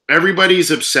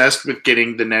 Everybody's obsessed with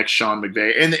getting the next Sean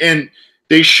McVay, and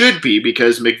they should be,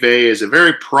 because McVay is a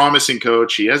very promising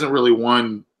coach. He hasn't really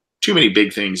won too many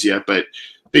big things yet, but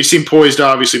they seem poised to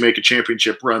obviously make a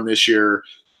championship run this year.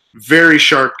 Very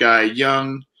sharp guy,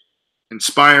 young,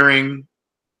 inspiring,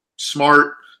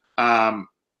 smart.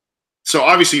 So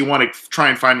obviously you want to try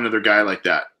and find another guy like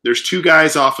that. There's two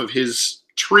guys off of his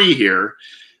tree here.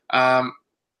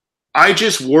 I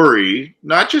just worry,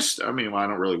 I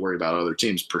don't really worry about other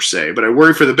teams per se, but I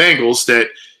worry for the Bengals that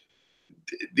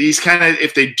these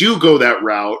if they do go that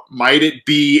route, might it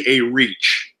be a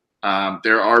reach?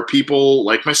 There are people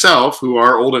like myself who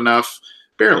are old enough,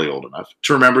 barely old enough,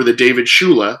 to remember the David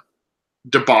Shula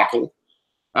debacle,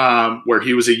 where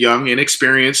he was a young,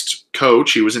 inexperienced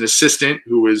coach. He was an assistant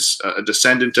who was a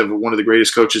descendant of one of the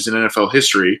greatest coaches in NFL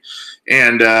history.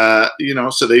 And,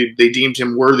 so they deemed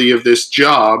him worthy of this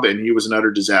job, and he was an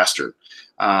utter disaster.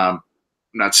 I'm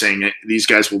not saying that these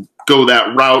guys will go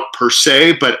that route per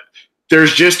se, but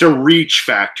there's just a reach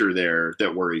factor there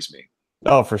that worries me.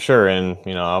 Oh, for sure. And,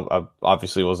 I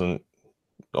obviously wasn't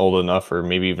old enough or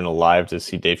maybe even alive to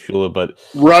see Dave Shula, but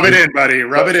rub it in, buddy.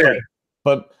 Rub it in.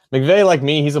 But McVay, like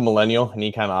me, he's a millennial and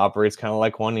he kind of operates kind of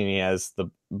like one, and he has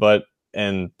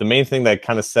and the main thing that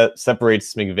kind of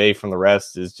separates McVay from the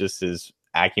rest is just his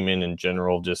acumen in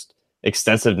general, just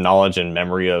extensive knowledge and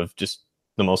memory of just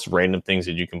the most random things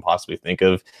that you can possibly think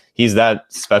of. He's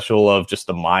that special of just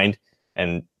the mind,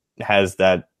 and has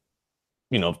that,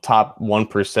 top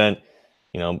 1%,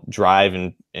 drive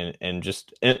and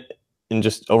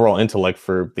just overall intellect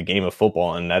for the game of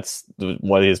football. And that's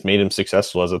what has made him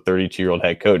successful as a 32-year-old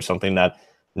head coach, something that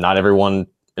not everyone,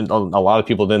 and a lot of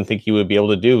people didn't think he would be able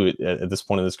to do at this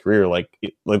point in his career. Like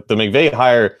the McVay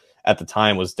hire at the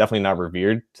time was definitely not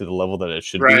revered to the level that it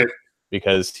should be,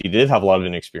 because he did have a lot of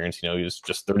inexperience. He was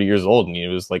just 30 years old, and he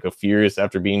was like a few years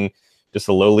after being just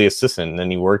a lowly assistant. And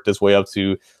then he worked his way up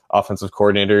to offensive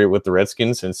coordinator with the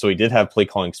Redskins. And so he did have play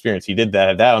calling experience. He did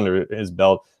have that under his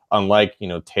belt, unlike,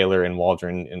 Taylor and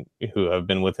Waldron, and who have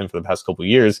been with him for the past couple of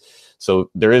years. So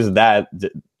there is that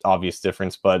obvious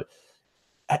difference. But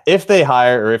if they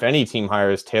hire, or if any team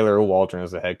hires Taylor or Waldron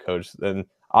as the head coach, then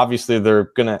obviously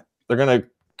they're gonna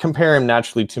compare him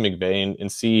naturally to McVay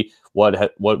and see what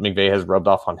McVay has rubbed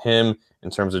off on him in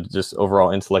terms of just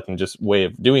overall intellect and just way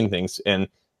of doing things. And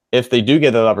if they do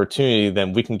get that opportunity,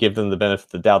 then we can give them the benefit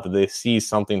of the doubt that they see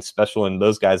something special in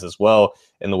those guys as well,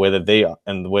 in the way that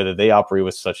they operate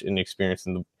with such inexperience,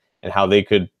 and how they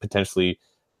could potentially,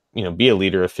 be a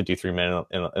leader of 53 men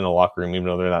in a locker room, even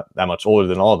though they're not that much older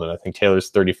than all of them. I think Taylor's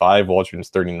 35, Waldron's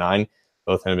 39.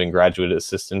 Both have been graduate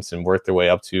assistants and worked their way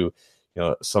up to,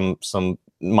 some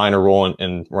minor role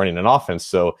in running an offense.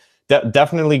 So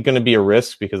definitely going to be a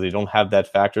risk, because they don't have that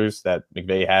factors that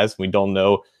McVay has. We don't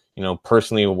know,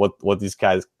 personally what these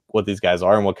guys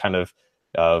are and what kind of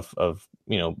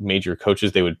major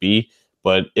coaches they would be.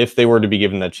 But if they were to be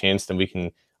given that chance, then we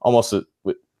can almost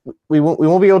we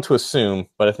won't be able to assume,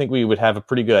 but I think we would have a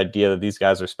pretty good idea that these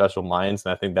guys are special minds.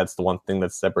 And I think that's the one thing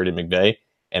that's separated McVay,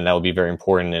 and that will be very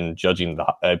important in judging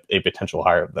a potential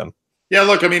hire of them. Yeah,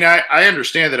 look, I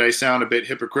understand that I sound a bit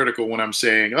hypocritical when I'm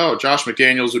saying, oh, Josh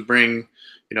McDaniels would bring,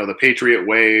 the Patriot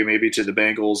way maybe to the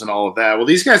Bengals and all of that. Well,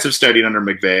 these guys have studied under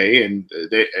McVay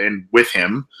and with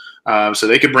him, so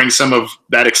they could bring some of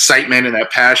that excitement and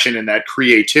that passion and that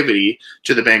creativity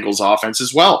to the Bengals offense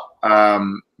as well.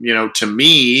 To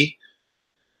me,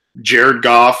 Jared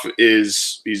Goff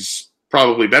he's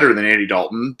probably better than Andy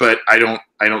Dalton, but I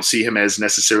don't see him as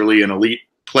necessarily an elite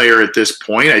player at this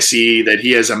point. I see that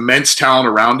he has immense talent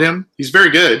around him. He's very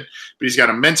good, but he's got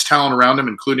immense talent around him,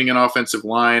 including an offensive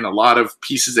line, a lot of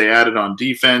pieces they added on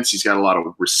defense. He's got a lot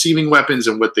of receiving weapons,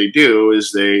 and what they do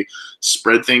is they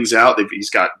spread things out. He's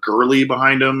got Gurley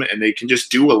behind him, and they can just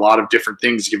do a lot of different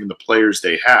things given the players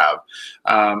they have.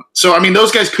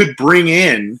 Those guys could bring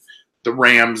in the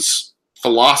Rams'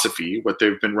 philosophy, what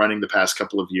they've been running the past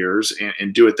couple of years,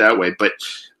 and do it that way. But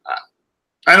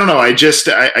I don't know. I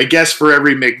guess for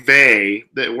every McVay,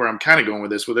 where I'm kind of going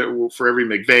with this, for every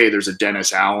McVay, there's a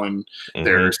Dennis Allen.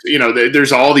 Mm-hmm.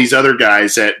 There's all these other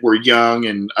guys that were young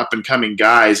and up and coming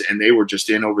guys, and they were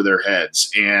just in over their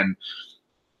heads. And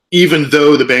even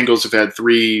though the Bengals have had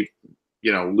 3,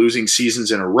 losing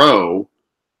seasons in a row,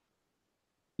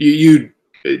 you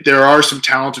there are some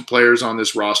talented players on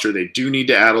this roster. They do need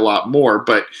to add a lot more,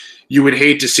 but you would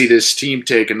hate to see this team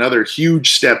take another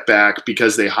huge step back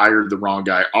because they hired the wrong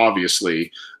guy,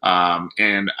 obviously.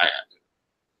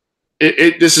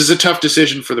 This is a tough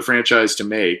decision for the franchise to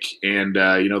make, and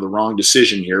the wrong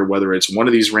decision here, whether it's one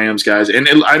of these Rams guys, and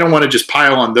I don't want to just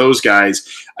pile on those guys.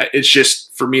 It's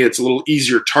just, for me, it's a little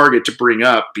easier target to bring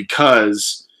up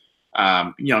because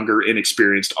younger,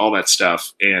 inexperienced, all that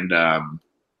stuff, and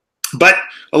but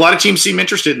a lot of teams seem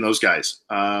interested in those guys.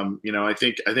 I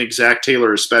think Zach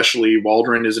Taylor, especially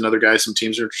Waldron, is another guy some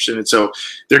teams are interested in. So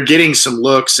they're getting some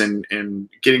looks and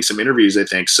getting some interviews, I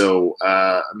think. So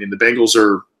the Bengals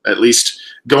are at least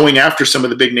going after some of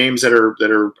the big names that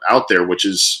are out there, which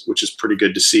is pretty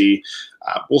good to see.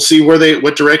 We'll see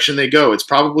what direction they go. It's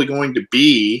probably going to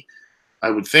be, I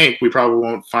would think, we probably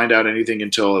won't find out anything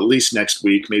until at least next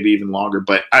week, maybe even longer.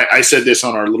 But I said this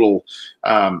on our little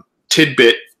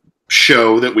tidbit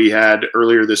show that we had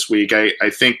earlier this week. I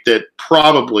think that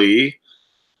probably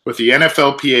with the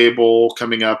NFLPA Bowl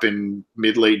coming up in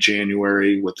mid-late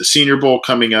January, with the Senior Bowl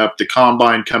coming up, the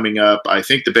Combine coming up, I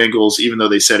think the Bengals, even though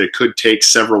they said it could take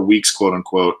several weeks, quote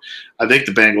unquote, I think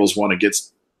the Bengals want to get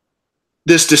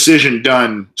this decision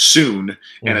done soon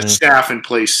and a staff in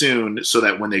place soon, so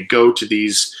that when they go to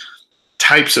these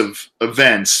types of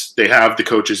events, they have the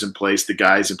coaches in place, the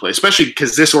guys in place, especially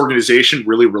because this organization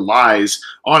really relies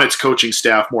on its coaching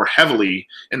staff more heavily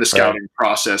in the scouting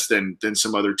process than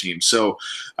some other teams. So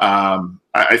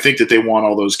I think that they want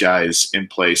all those guys in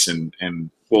place,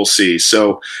 and we'll see.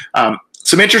 So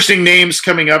some interesting names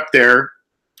coming up there,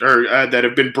 or that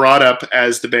have been brought up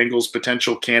as the Bengals'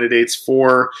 potential candidates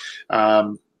for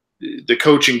the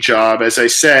coaching job. As I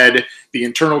said, the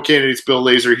internal candidates: Bill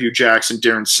Lazor, Hugh Jackson,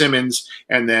 Darren Simmons,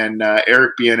 and then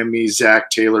Eric Bieniemy,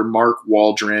 Zach Taylor, Mark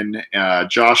Waldron,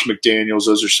 Josh McDaniels.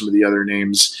 Those are some of the other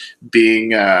names being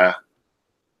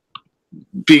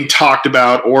talked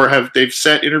about, or they've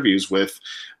set interviews with.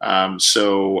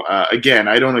 Again,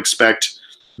 I don't expect.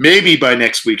 Maybe by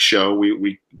next week's show,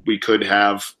 we could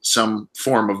have some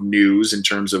form of news in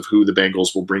terms of who the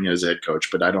Bengals will bring as head coach,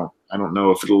 but I don't know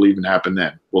if it'll even happen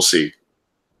then. We'll see.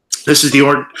 This is the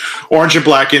Orange and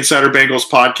Black Insider Bengals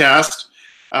podcast.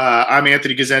 I'm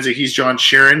Anthony Gazenza. He's John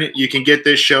Sheeran. You can get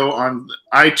this show on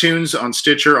iTunes, on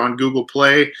Stitcher, on Google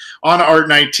Play, on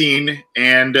Art19,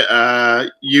 and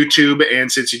YouTube, and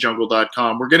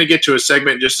CincyJungle.com. We're going to get to a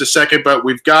segment in just a second, but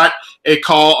we've got a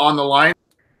call on the line.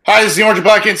 Hi, this is the Orange and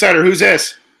Black Insider. Who's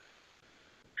this?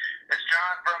 It's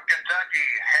John from Kentucky.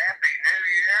 Happy New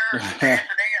Year,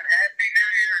 Anthony, and Happy New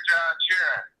Year, John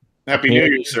Sheeran. Happy New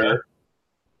Year, sir.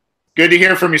 Good to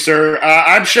hear from you, sir.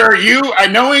 I'm sure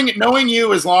knowing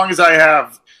you as long as I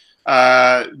have,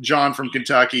 John from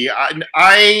Kentucky,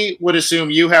 I would assume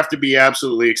you have to be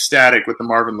absolutely ecstatic with the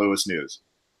Marvin Lewis news.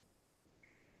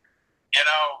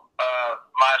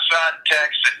 My son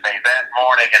texted me that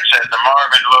morning and said the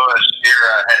Marvin Lewis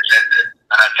era has ended.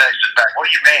 And I texted back, what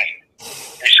do you mean?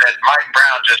 He said, Mike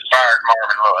Brown just fired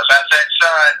Marvin Lewis. I said,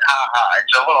 son,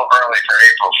 it's a little early for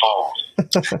April Fools.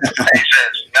 He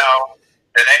says, no,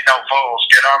 it ain't no fools.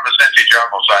 Get on the Cincy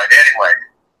Jungle site. Anyway,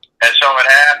 and so it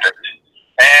happened.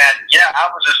 And, yeah, I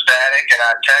was ecstatic, and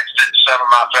I texted some of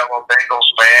my fellow Bengals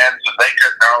fans, and they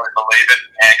couldn't hardly believe it.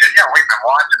 And, we've been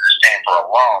watching this team for a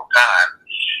long time.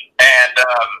 And,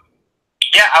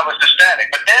 I was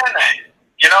ecstatic. But then,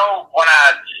 when I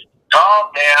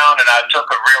calmed down and I took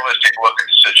a realistic look at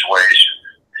the situation,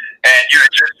 and you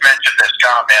had just mentioned this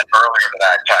comment earlier that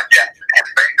I typed, and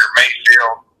Baker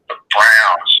Mayfield, the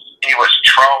Browns, he was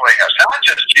trolling us, not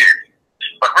just you,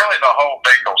 but really the whole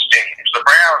Bengals team. The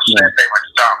Browns said they would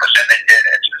stop us, and they did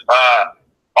it.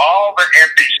 All the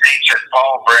empty seats at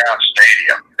Paul Brown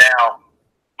Stadium. Now,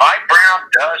 Mike Brown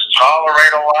does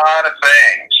tolerate a lot of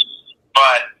things,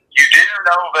 but you do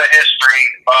know the history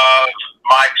of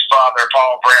Mike's father,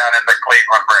 Paul Brown, and the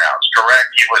Cleveland Browns, correct?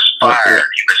 He was fired.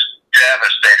 He was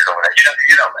devastated over that.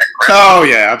 You know that, correct? Oh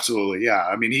yeah, absolutely. Yeah,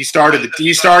 I mean, he started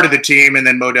the team, and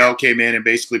then Modell came in and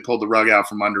basically pulled the rug out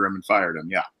from under him and fired him.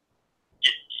 Yeah.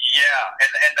 Yeah,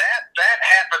 and that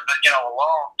happened, a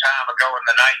long time ago in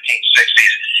the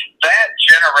 1960s. That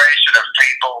generation of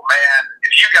people, man,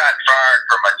 if you got fired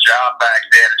from a job back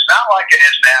then, it's not like it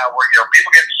is now where,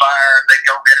 people get fired, they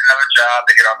go get another job,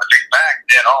 they get on the team. Back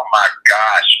then, oh my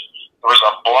gosh, it was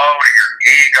a blow to your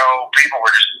ego. People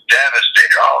were just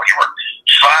devastated. Oh, you were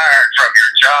fired from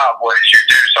your job. What did you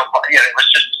do? So, it was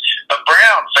just, the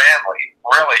Brown family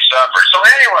really suffered. So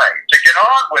anyway, to get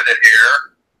on with it here,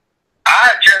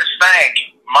 I just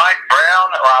think Mike Brown,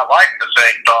 or I like to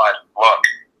think, thought, look,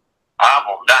 I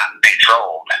will not be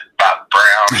trolled by the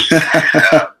Browns.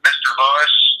 Mr.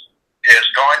 Lewis is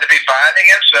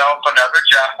finding himself another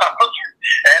job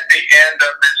at the end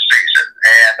of this season.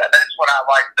 And that's what I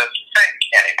like to think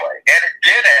anyway. And it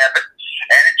did happen.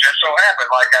 And it just so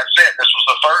happened, like I said, this was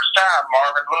the first time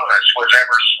Marvin Lewis was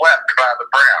ever swept by the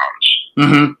Browns.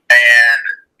 Mm-hmm. And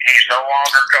he's no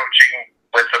longer coaching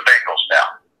with the Bengals now.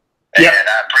 Yep. And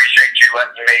I appreciate you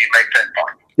letting me make that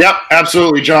point. Yep,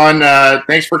 absolutely, John.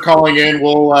 Thanks for calling in.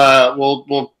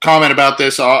 We'll comment about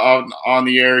this on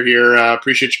the air here.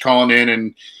 Appreciate you calling in,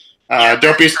 and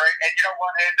don't be. Great. And you know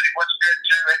what, Anthony? What's good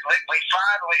too? We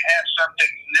finally have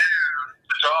something new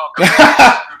to talk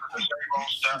about. The same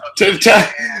old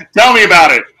stuff. Tell me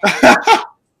about it.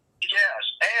 Yes,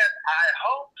 and I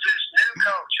hope this new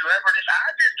coach, whoever it is, I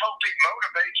just hope he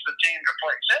motivates the team to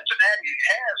play. Cincinnati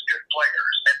has good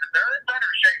players, and they're in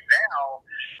better shape now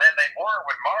than they were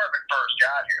when Marvin first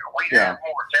got here. We have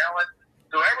more talent.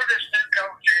 Whoever this new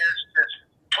coach is, just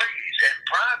please, in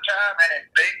prime time and in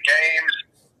big games,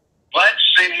 let's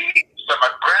see some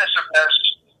aggressiveness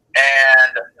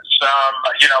and some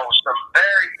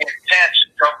very intense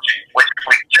coaching, which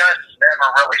we just never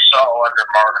really saw under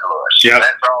Marvin Lewis. Yep.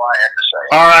 That's all I have to say.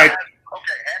 All right.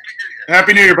 Okay, Happy New Year.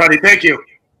 Happy New Year, buddy. Thank you.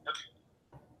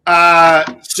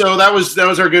 So that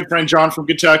was our good friend John from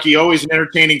Kentucky. Always an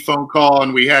entertaining phone call,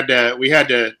 and we had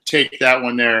to take that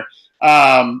one there.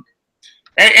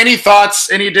 Any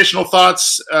thoughts? Any additional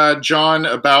thoughts, John,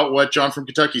 about what John from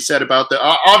Kentucky said about the?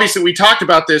 Obviously, we talked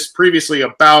about this previously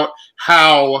about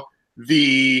how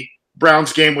the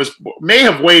Browns game may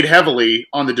have weighed heavily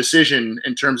on the decision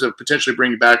in terms of potentially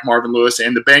bringing back Marvin Lewis,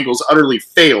 and the Bengals utterly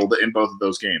failed in both of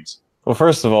those games. Well,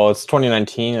 first of all, it's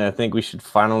 2019, and I think we should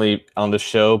finally on the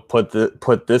show put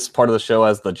this part of the show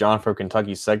as the John from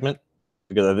Kentucky segment,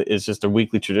 because it's just a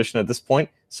weekly tradition at this point.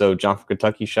 So, John from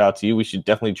Kentucky, shout out to you. We should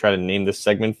definitely try to name this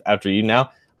segment after you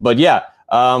now. But yeah,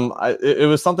 it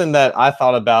was something that I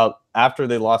thought about after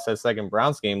they lost that second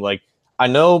Browns game. Like, I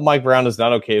know Mike Brown is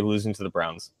not okay losing to the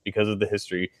Browns because of the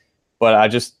history, but I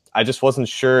just wasn't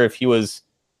sure if he was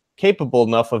capable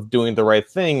enough of doing the right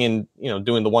thing and,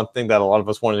 doing the one thing that a lot of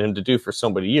us wanted him to do for so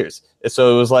many years. And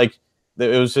so it was like,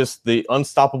 it was just the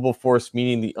unstoppable force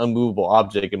meeting the unmovable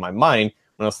object in my mind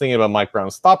when I was thinking about Mike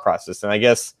Brown's thought process. And I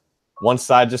guess one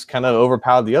side just kind of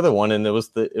overpowered the other one, and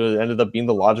it ended up being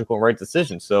the logical and right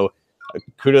decision. So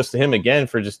kudos to him again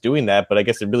for just doing that. But I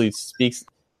guess it really speaks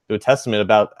to a testament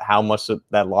about how much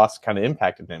that loss kind of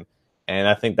impacted him. And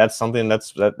I think that's something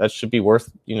that should be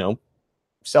worth,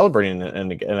 celebrating.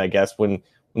 And I guess when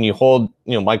you hold,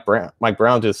 Mike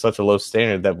Brown to such a low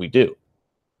standard that we do.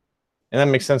 And that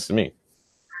makes sense to me.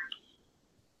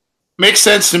 Makes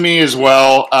sense to me as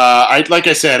well. Like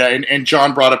I said, and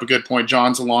John brought up a good point.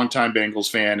 John's a longtime Bengals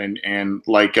fan, and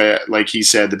like he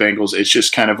said, the Bengals, it's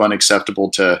just kind of unacceptable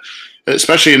to,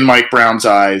 especially in Mike Brown's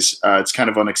eyes, it's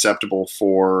kind of unacceptable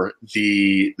for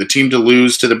the team to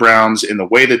lose to the Browns in the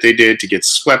way that they did, to get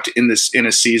swept in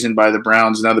a season by the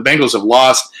Browns. Now the Bengals have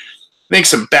lost, I think,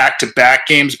 some back-to-back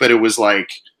games, but it was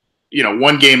like,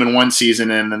 one game in one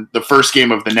season and then the first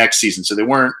game of the next season. So they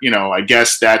weren't, I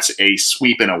guess that's a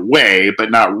sweep in a way,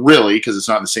 but not really, because it's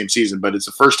not in the same season. But it's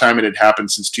the first time it had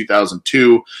happened since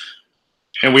 2002.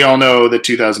 And we all know that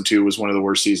 2002 was one of the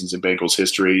worst seasons in Bengals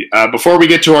history. Before we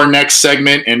get to our next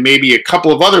segment and maybe a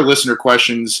couple of other listener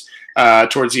questions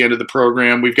towards the end of the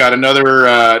program, we've got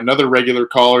another regular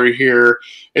caller here.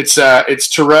 It's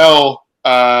Terrell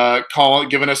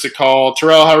giving us a call.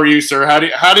 Terrell, how are you, sir? How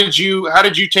did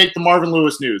you take the Marvin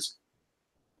Lewis news?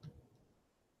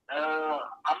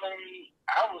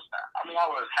 I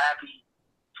was happy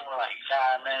for like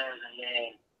 5 minutes, and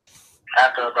then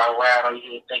after about a while, you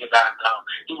didn't think about it though.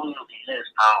 He will be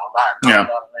missed a lot.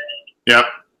 Yeah.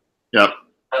 Yep.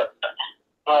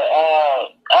 But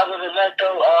other than that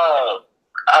though,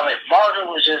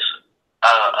 Marvin was just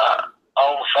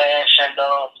old fashioned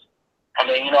though.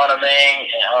 You know what I mean?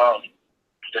 And,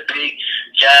 the big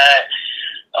giant,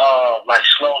 like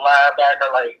slow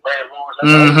linebacker, like Ray Lewis.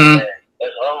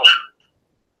 That's old.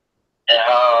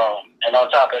 And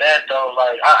on top of that, though,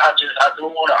 like I do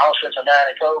want an offensive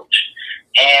line coach,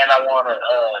 and I want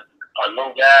a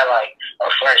new guy, like a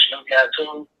fresh new guy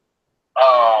too.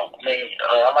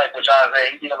 I like what John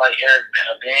said. He did like Eric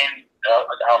Ben. I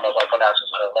don't know if I pronounced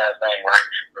his last name right.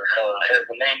 Eric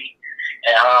Benini.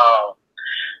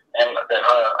 And the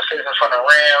assistant from the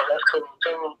Rams, that's cool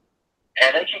too.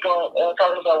 And they keep on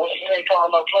talking about what he ain't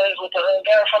calling no plays with the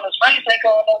guy from the Saints ain't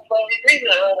calling no plays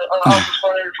either.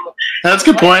 That's a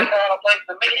good point.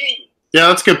 Yeah,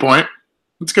 that's a good point.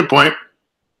 That's a good point.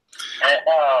 And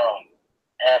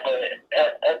at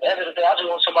the end of the day, I just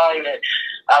want somebody that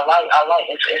I like.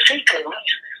 If he could at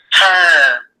least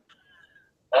turn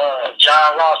John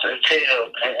our roster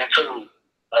into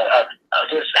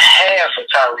just half of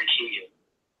Tyreek Hill.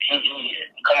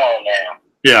 Come on now.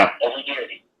 Yeah. If we get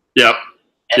him. Yep.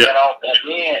 And Yep.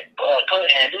 then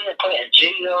putting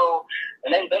Gio,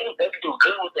 and they do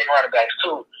good with their running backs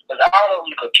too. Because all of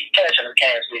them could keep catching in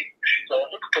Kansas City. So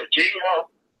if you could put Gio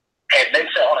and mix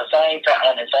it on the same time,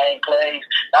 on the same plays,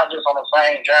 not just on the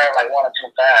same drive like 1 or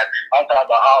 2 times. I'm talking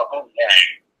about all of them.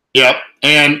 Yep.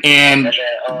 And then,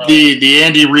 the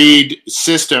Andy Reid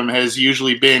system has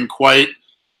usually been quite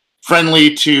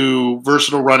friendly to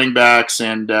versatile running backs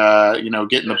and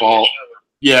getting the ball.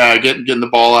 Yeah, getting the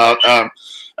ball out.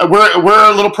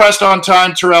 We're a little pressed on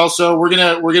time, Terrell, so we're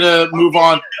gonna move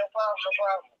on. No problem.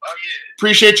 Oh, yeah.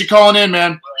 Appreciate you calling in,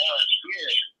 man.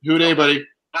 Yeah. Who day, buddy?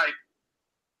 Bye.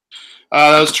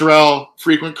 That was Terrell,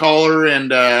 frequent caller,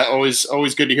 and always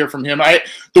good to hear from him.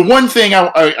 The one thing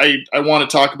I want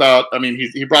to talk about, I mean,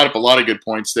 he brought up a lot of good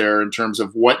points there in terms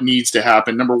of what needs to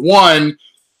happen. Number one,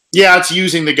 yeah, it's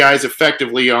using the guys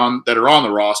effectively that are on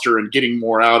the roster and getting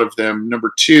more out of them.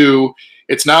 Number two,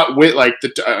 it's not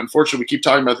unfortunately we keep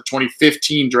talking about the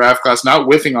 2015 draft class, not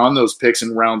whiffing on those picks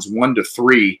in rounds 1 to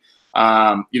 3.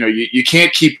 You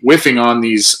can't keep whiffing on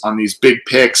these big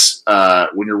picks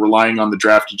when you're relying on the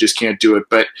draft. You just can't do it.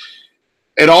 But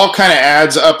it all kind of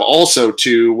adds up also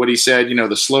to what he said,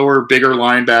 the slower, bigger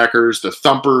linebackers, the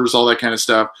thumpers, all that kind of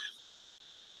stuff.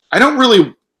 I don't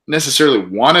really necessarily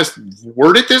want to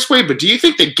word it this way, but do you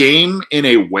think the game in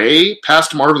a way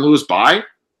passed Marvin Lewis by?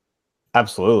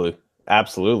 Absolutely.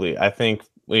 I think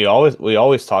we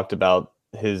always talked about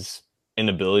his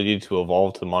inability to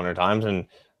evolve to modern times, and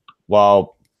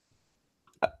while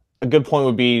a good point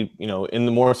would be, in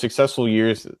the more successful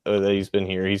years that he's been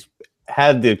here, he's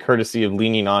had the courtesy of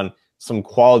leaning on some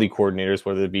quality coordinators,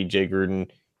 whether it be Jay Gruden,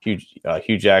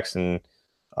 Hugh Jackson,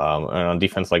 and on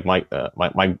defense like Mike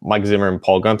Zimmer and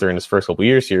Paul Gunther in his first couple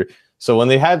years here. So when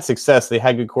they had success, they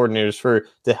had good coordinators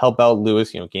to help out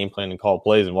Lewis, game plan and call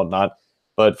plays and whatnot.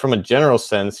 But from a general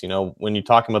sense, when you're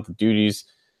talking about the duties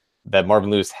that Marvin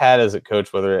Lewis had as a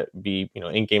coach, whether it be,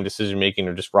 in-game decision-making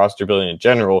or just roster building in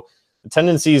general, the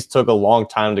tendencies took a long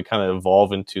time to kind of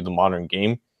evolve into the modern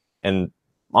game. And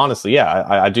honestly, yeah,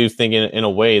 I do think in a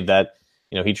way that,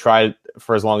 he tried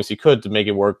for as long as he could to make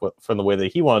it work from the way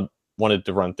that he wanted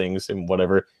to run things and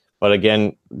whatever. But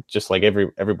again, just like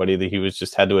everybody, that he was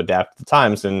just had to adapt to the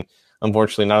times. And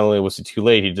unfortunately, not only was it too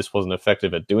late, he just wasn't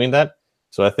effective at doing that.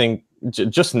 So I think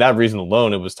just in that reason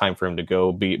alone, it was time for him to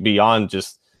go beyond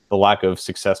just the lack of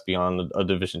success beyond a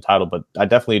division title. But I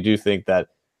definitely do think that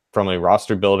from a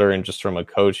roster builder and just from a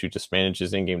coach who just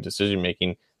manages in-game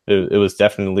decision-making, it was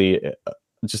definitely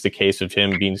just a case of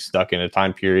him being stuck in a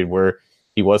time period where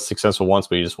he was successful once,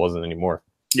 but he just wasn't anymore.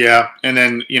 Yeah, and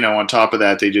then, on top of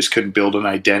that, they just couldn't build an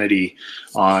identity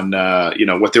on,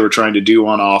 what they were trying to do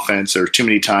on offense. There were too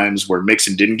many times where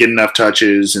Mixon didn't get enough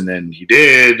touches, and then he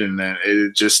did, and then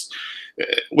it just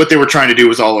what they were trying to do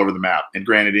was all over the map. And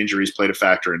granted, injuries played a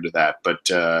factor into that, but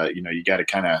you got to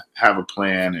kind of have a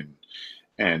plan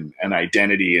and an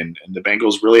identity, and the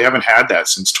Bengals really haven't had that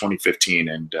since 2015,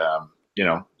 and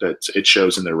that it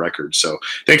shows in their record. So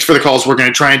thanks for the calls. We're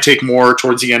going to try and take more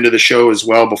towards the end of the show as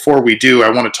well. Before we do, I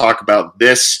want to talk about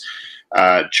this,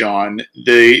 John.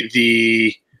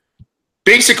 The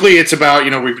basically it's about,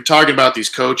 we've been talking about these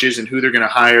coaches and who they're going to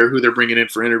hire, who they're bringing in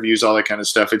for interviews, all that kind of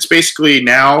stuff. It's basically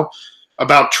now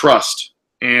about trust,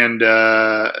 and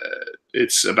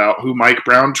it's about who Mike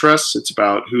Brown trusts. It's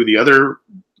about who the other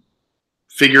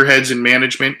figureheads in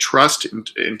management trust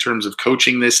in terms of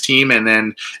coaching this team, and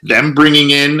then them bringing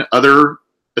in other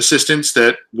assistants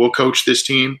that will coach this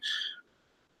team.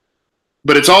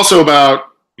 But it's also about,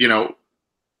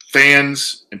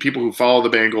 fans and people who follow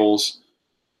the Bengals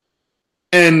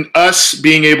and us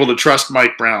being able to trust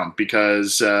Mike Brown,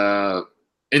 because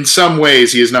in some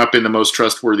ways he has not been the most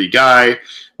trustworthy guy,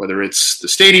 whether it's the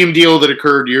stadium deal that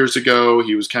occurred years ago.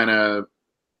 He was kind of,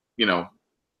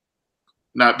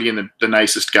 not being the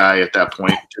nicest guy at that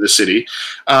point to the city,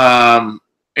 and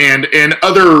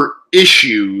other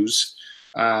issues.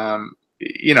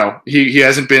 He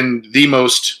hasn't been the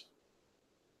most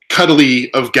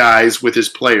cuddly of guys with his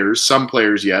players. Some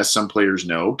players, yes, some players,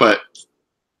 no. But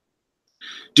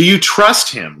do you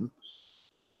trust him?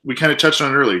 We kind of touched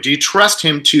on it earlier. Do you trust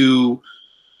him to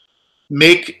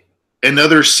make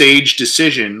another sage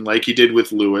decision like he did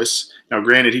with Lewis? Now,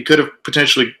 granted, he could have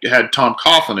potentially had Tom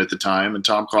Coughlin at the time, and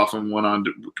Tom Coughlin went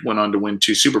on to win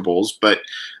 2 Super Bowls. But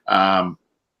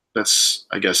that's,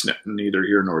 I guess, neither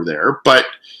here nor there. But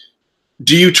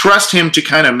do you trust him to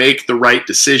kind of make the right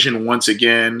decision once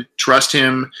again? Trust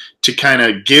him to kind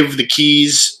of give the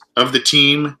keys of the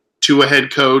team to a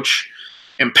head coach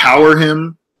empower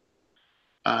him.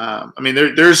 I mean,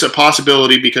 there's a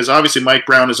possibility, because obviously Mike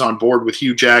Brown is on board with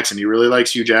Hugh Jackson. He really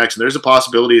likes Hugh Jackson. There's a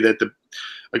possibility that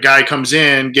a guy comes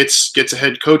in, gets a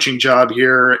head coaching job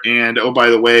here, and oh, by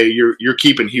the way, you're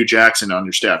keeping Hugh Jackson on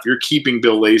your staff. You're keeping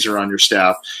Bill Lazor on your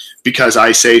staff because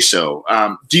I say so.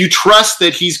 Do you trust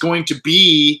that he's going to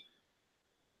be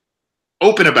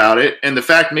open about it? And the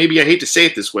fact, maybe I hate to say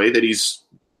it this way, that he's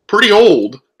pretty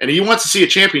old and he wants to see a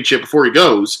championship before he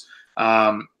goes.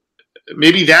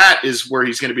 Maybe that is where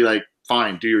he's going to be like,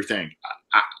 fine, do your thing.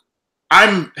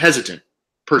 I'm hesitant,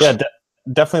 personally. Yeah,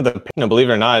 definitely. Believe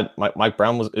it or not, Mike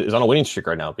Brown is on a winning streak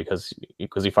right now because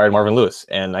he fired Marvin Lewis.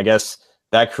 And I guess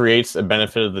that creates a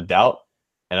benefit of the doubt.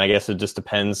 And I guess it just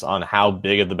depends on how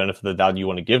big of the benefit of the doubt you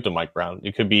want to give to Mike Brown.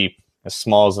 It could be as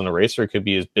small as an eraser. It could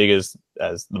be as big as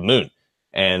the moon.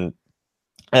 And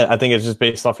I think it's just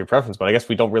based off your preference. But I guess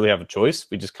we don't really have a choice.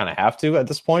 We just kind of have to at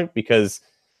this point because,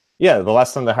 yeah, the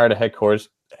last time they hired a head coach,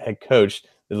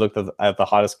 they looked at the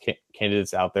hottest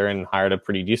candidates out there and hired a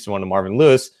pretty decent one to Marvin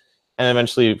Lewis, and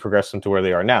eventually progressed them to where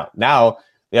they are now. Now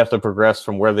they have to progress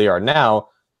from where they are now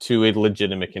to a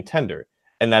legitimate contender.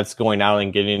 And that's going out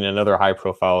and getting another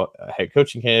high-profile head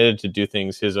coaching candidate to do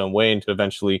things his own way and to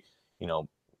eventually,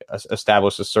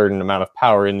 establish a certain amount of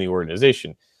power in the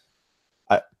organization.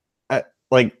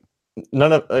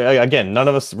 None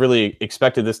of us really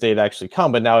expected this day to actually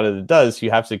come, but now that it does,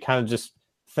 you have to kind of just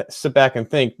sit back and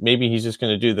think maybe he's just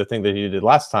going to do the thing that he did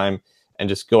last time and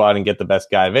just go out and get the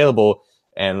best guy available.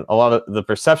 And a lot of the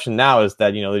perception now is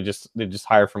that they just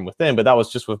hire from within, but that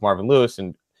was just with Marvin Lewis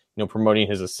and promoting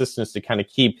his assistants to kind of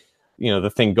keep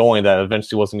the thing going that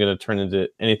eventually wasn't going to turn into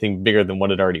anything bigger than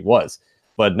what it already was.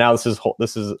 But now this is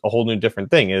a whole new different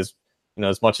thing. Is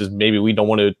as much as maybe we don't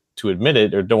want to admit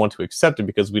it or don't want to accept it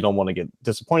because we don't want to get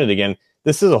disappointed again,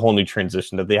 this is a whole new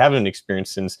transition that they haven't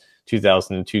experienced since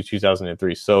 2002,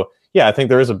 2003. So yeah, I think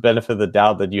there is a benefit of the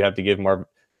doubt that you have to give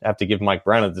Mike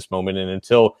Brown at this moment. And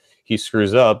until he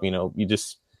screws up,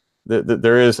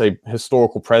 there is a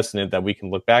historical precedent that we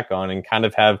can look back on and kind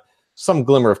of have some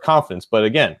glimmer of confidence. But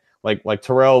again, like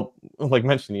Terrell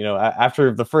mentioned,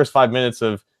 after the first 5 minutes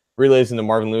of realizing that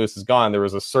Marvin Lewis is gone, there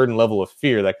was a certain level of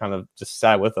fear that kind of just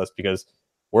sat with us because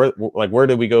where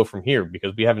did we go from here?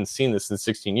 Because we haven't seen this in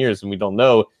 16 years and we don't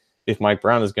know if Mike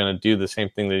Brown is going to do the same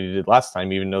thing that he did last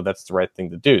time, even though that's the right thing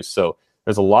to do. So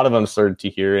there's a lot of uncertainty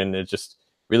here, and it just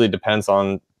really depends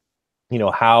on,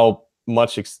 how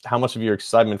much of your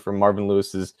excitement from Marvin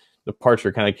Lewis's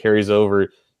departure kind of carries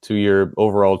over to your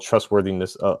overall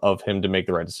trustworthiness of him to make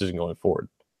the right decision going forward.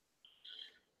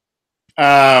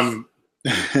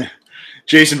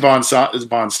 Jason Von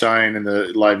Stein in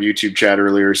the live YouTube chat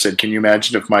earlier said, "Can you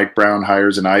imagine if Mike Brown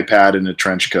hires an iPad and a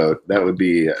trench coat? That would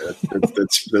be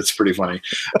that's pretty funny."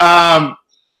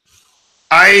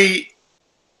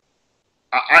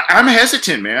 I'm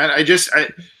hesitant, man.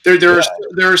 There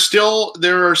are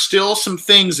still some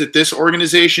things that this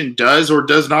organization does or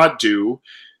does not do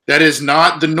that is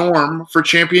not the norm for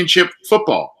championship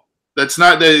football. It's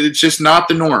just not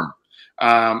the norm.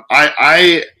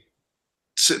 I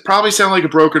probably sound like a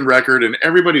broken record, and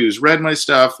everybody who's read my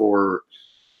stuff or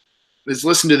has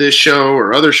listened to this show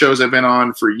or other shows I've been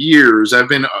on for years, I've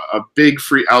been a big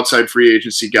outside free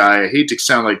agency guy. I hate to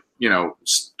sound like,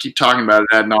 keep talking about it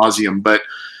ad nauseum, but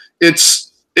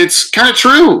it's kind of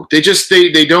true. They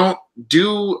don't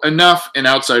do enough in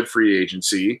outside free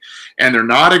agency, and they're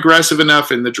not aggressive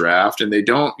enough in the draft, and they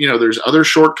don't, there's other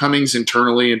shortcomings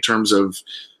internally in terms of,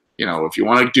 if you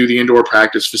want to do the indoor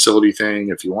practice facility thing,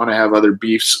 if you want to have other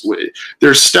beefs,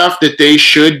 there's stuff that they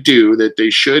should do, that they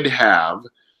should have,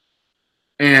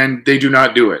 and they do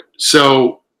not do it.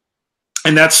 So,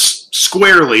 and that's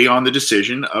squarely on the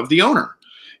decision of the owner.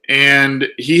 And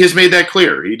he has made that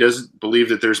clear. He doesn't believe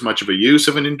that there's much of a use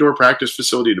of an indoor practice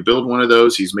facility to build one of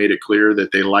those. He's made it clear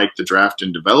that they like the draft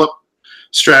and develop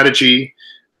strategy.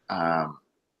 I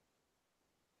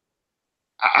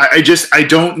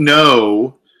don't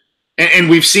know. And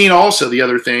we've seen also the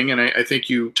other thing, and I think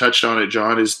you touched on it,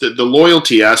 John, is the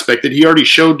loyalty aspect that he already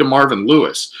showed to Marvin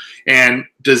Lewis. And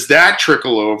does that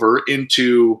trickle over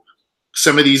into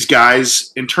some of these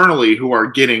guys internally who are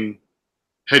getting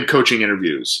head coaching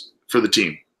interviews for the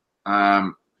team?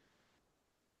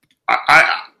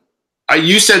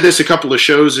 You said this a couple of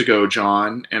shows ago,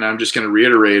 John, and I'm just going to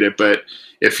reiterate it, but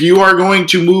if you are going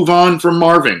to move on from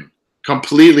Marvin,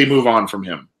 completely move on from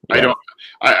him. Yeah.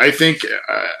 I think,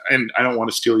 and I don't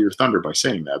want to steal your thunder by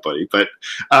saying that, buddy, but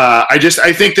I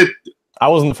think that I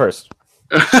wasn't the first.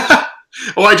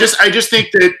 Well, I just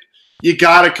think that you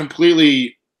got to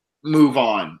completely move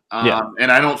on.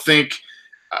 And I don't think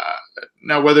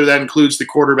Now, whether that includes the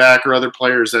quarterback or other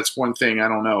players, that's one thing. I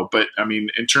don't know. But, I mean,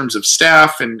 in terms of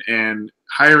staff and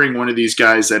hiring one of these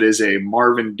guys that is a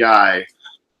Marvin guy,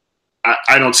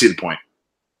 I don't see the point.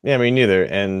 Yeah, me neither.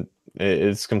 And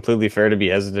it's completely fair to be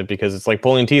hesitant because it's like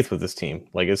pulling teeth with this team.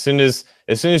 Like as soon as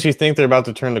you think they're about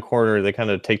to turn the corner, they kind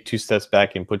of take 2 steps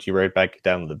back and put you right back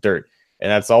down in the dirt. And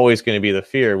that's always going to be the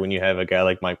fear when you have a guy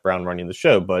like Mike Brown running the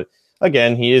show. But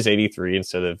again, he is 83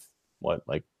 instead of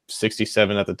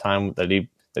 67 at the time that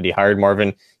he hired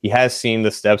Marvin. He has seen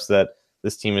the steps that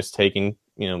this team is taking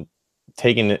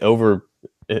over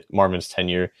Marvin's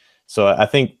tenure. So I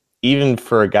think even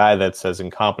for a guy that's as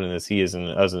incompetent as he is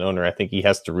as an owner, I think he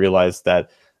has to realize that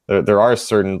there are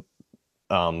certain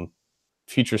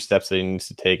future steps that he needs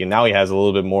to take. And now he has a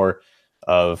little bit more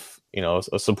of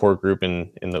a support group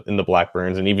in the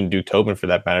Blackburns, and even Duke Tobin for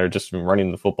that matter, just from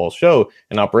running the football show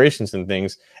and operations and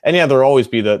things. And yeah, there'll always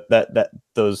be that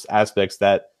those aspects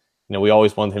that we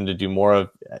always want him to do more of,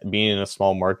 being in a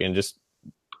small market and just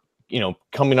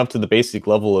coming up to the basic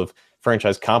level of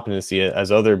franchise competency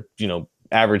as other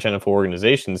average NFL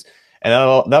organizations, and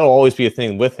that'll always be a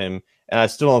thing with him. And I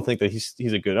still don't think that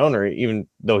he's a good owner, even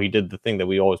though he did the thing that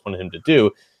we always wanted him to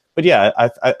do. But yeah,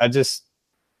 I just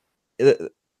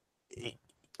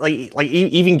like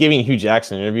even giving Hugh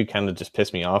Jackson an interview kind of just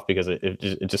pissed me off because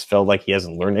it just felt like he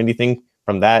hasn't learned anything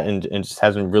from that and just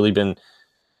hasn't really been.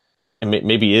 And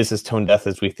maybe he is as tone deaf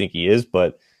as we think he is,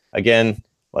 but again,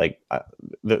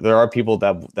 there are people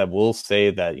that will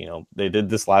say that they did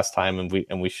this last time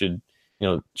and we should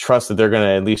trust that they're going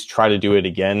to at least try to do it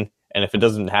again. And if it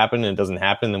doesn't happen,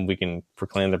 then we can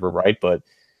proclaim that we're right. But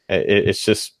it's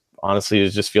just, honestly, it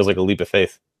just feels like a leap of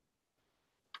faith.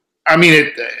 I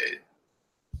mean,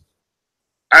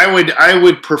 I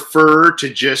would prefer to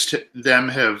just them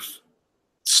have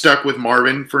stuck with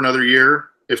Marvin for another year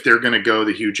if they're going to go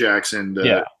the Hugh Jackson.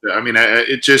 Yeah. I mean,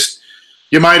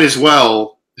 you might as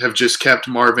well have just kept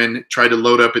Marvin, tried to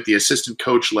load up at the assistant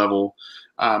coach level.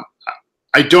 I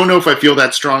don't know if I feel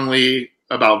that strongly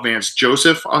about Vance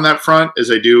Joseph on that front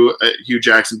as I do Hugh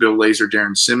Jackson, Bill Lazor,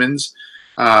 Darren Simmons.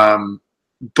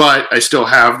 But I still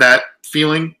have that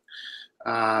feeling.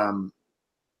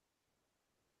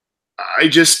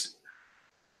 It's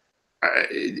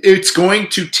going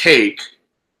to take,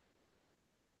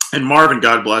 and Marvin,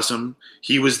 God bless him,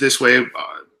 he was this way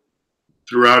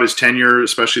throughout his tenure,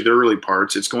 especially the early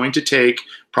parts. It's going to take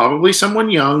probably someone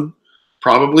young,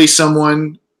 probably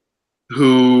someone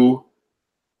who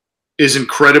is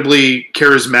incredibly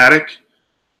charismatic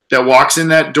that walks in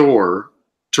that door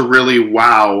to really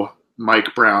wow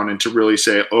Mike Brown and to really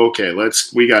say, okay,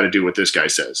 we got to do what this guy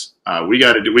says. We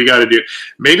got to do.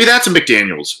 Maybe that's a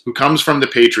McDaniels who comes from the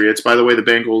Patriots. By the way, the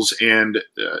Bengals and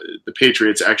the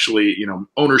Patriots actually,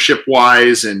 ownership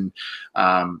wise and,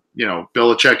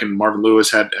 Belichick and Marvin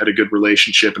Lewis had a good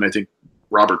relationship. And I think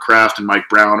Robert Kraft and Mike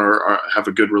Brown have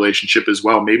a good relationship as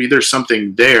well. Maybe there's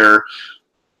something there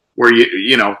where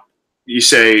you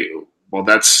say, well,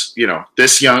 that's,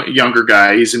 this younger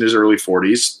guy, he's in his early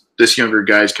 40s. This younger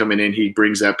guy's coming in, he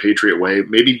brings that Patriot way.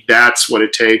 Maybe that's what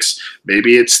it takes.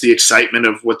 Maybe it's the excitement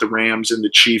of what the Rams and the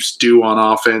Chiefs do on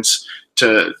offense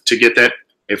to get that.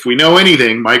 If we know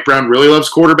anything, Mike Brown really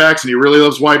loves quarterbacks and he really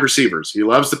loves wide receivers. He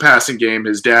loves the passing game.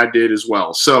 His dad did as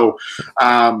well. So,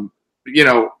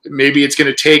 maybe it's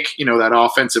going to take, that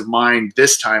offensive mind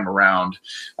this time around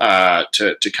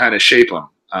to kind of shape him.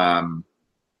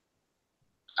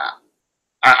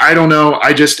 I don't know.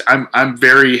 I'm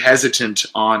very hesitant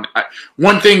on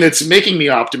one thing that's making me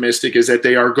optimistic is that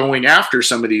they are going after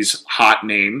some of these hot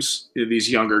names, these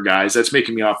younger guys. That's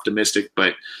making me optimistic,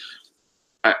 but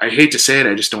I hate to say it.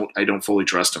 I don't fully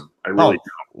trust them. I really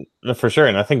don't. For sure.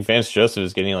 And I think Vance Joseph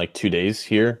is getting 2 days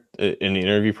here in the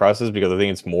interview process because I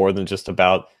think it's more than just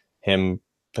about him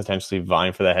potentially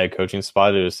vying for that head coaching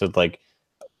spot. It was said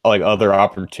other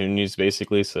opportunities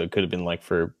basically. So it could have been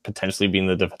for potentially being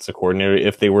the defensive coordinator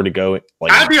if they were to go.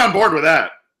 I'd be on board with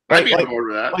that. On board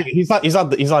with that. He's not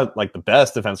the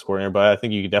best defense coordinator, but I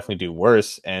think you could definitely do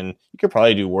worse, and you could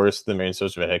probably do worse than Vance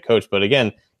Joseph, a head coach. But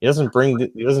again, he doesn't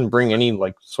bring any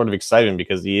sort of excitement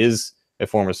because he is a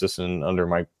former assistant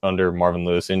under Marvin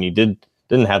Lewis, and he didn't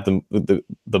have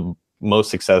the most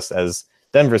success as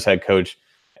Denver's head coach.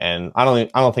 And I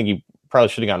don't think he probably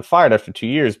should have gotten fired after 2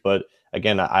 years, but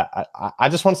again, I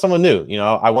just want someone new.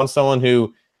 I want someone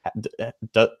who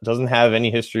doesn't have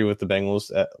any history with the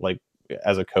Bengals,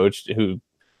 as a coach, who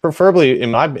preferably,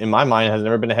 in my mind, has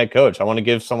never been a head coach. I want to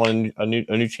give someone a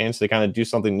new chance to kind of do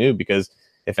something new because,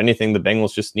 if anything, the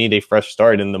Bengals just need a fresh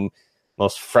start in the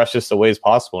most freshest of ways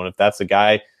possible. And if that's a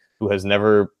guy who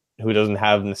doesn't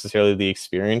have necessarily the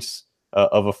experience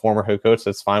of a former head coach,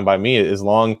 that's fine by me, as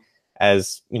long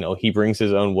as he brings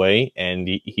his own way and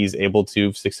he's able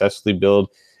to successfully build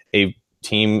a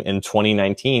team in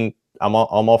 2019. I'm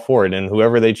all for it, and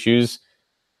whoever they choose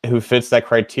who fits that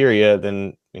criteria,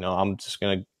 then I'm just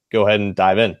gonna go ahead and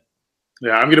dive in.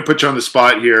 Yeah, I'm gonna put you on the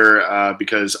spot here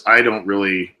because I don't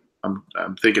really. I'm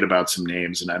thinking about some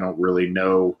names, and I don't really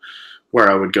know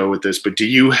where I would go with this. But do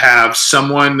you have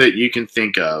someone that you can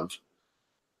think of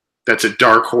that's a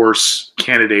dark horse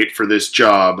candidate for this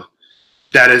job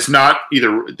that is not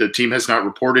either the team has not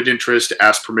reported interest,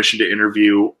 asked permission to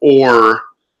interview, or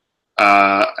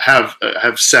have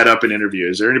set up an interview?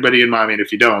 Is there anybody in mind? I mean,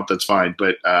 if you don't, that's fine,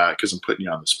 but because I'm putting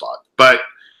you on the spot. But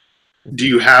do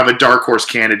you have a dark horse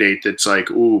candidate that's like,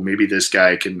 ooh, maybe this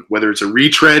guy can, whether it's a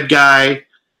retread guy,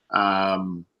 I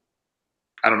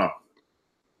don't know.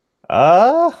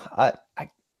 I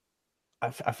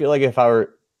feel like if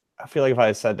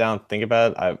I sat down and think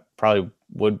about it, I probably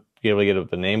would be able to get up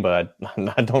the name, but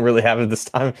I don't really have it this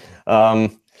time.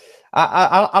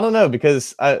 I don't know,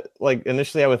 because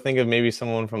initially I would think of maybe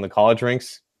someone from the college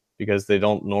ranks, because they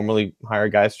don't normally hire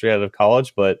guys straight out of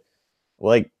college, but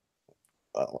the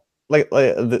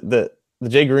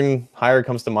Jay Gruden hire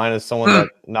comes to mind as someone that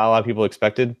not a lot of people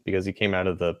expected, because he came out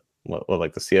of the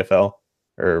the CFL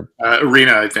or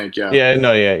Arena, I think. Yeah.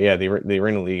 The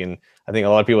Arena League, and I think a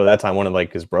lot of people at that time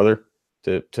wanted his brother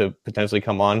to potentially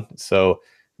come on. So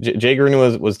Jay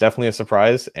Gruden was definitely a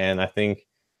surprise, and I think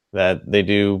that they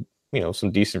do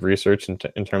some decent research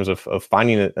in terms of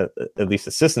finding at least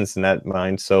assistance in that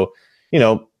mind. So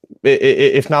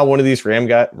if not one of these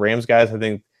Rams guys, I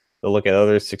think they'll look at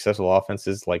other successful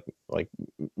offenses like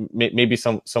maybe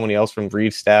somebody else from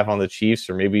Reed's staff on the Chiefs,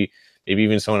 or maybe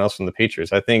even someone else from the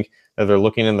Patriots. I think that they're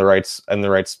looking in the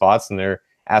right spots, and they're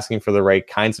asking for the right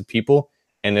kinds of people.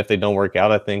 And if they don't work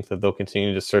out, I think that they'll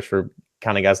continue to search for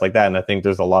kind of guys like that. And I think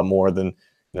there's a lot more than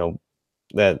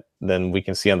than we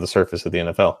can see on the surface of the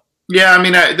NFL. Yeah, I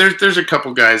mean, there's a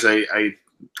couple guys I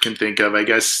can think of. I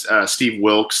guess Steve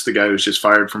Wilkes, the guy who's just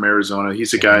fired from Arizona,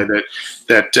 he's a guy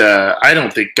that I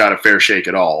don't think got a fair shake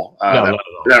at all.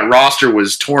 That roster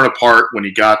was torn apart when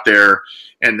he got there,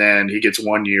 and then he gets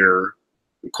 1 year.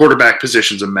 Quarterback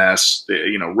position's a mess,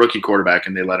 rookie quarterback,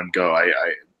 and they let him go.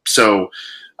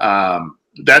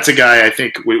 That's a guy I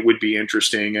think would be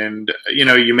interesting. And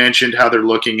you mentioned how they're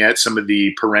looking at some of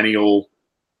the perennial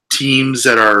teams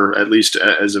that are, at least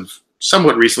as of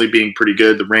somewhat recently, being pretty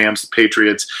good, the Rams, the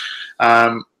Patriots.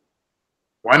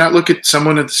 Why not look at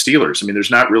someone at the Steelers? I mean, there's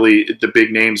not really the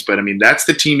big names, but I mean, that's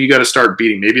the team you got to start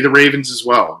beating. Maybe the Ravens as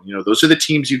well. Those are the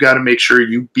teams you got to make sure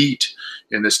you beat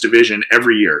in this division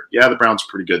every year. Yeah, the Browns are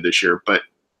pretty good this year, but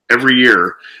every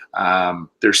year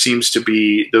those seem to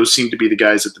be the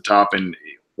guys at the top. And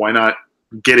why not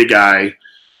get a guy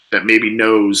that maybe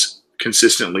knows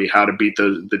consistently how to beat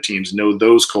the teams, know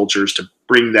those cultures, to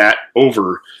bring that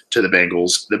over to the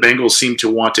Bengals. The Bengals seem to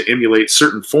want to emulate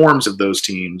certain forms of those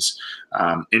teams,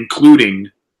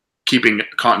 including keeping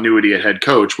continuity at head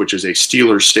coach, which is a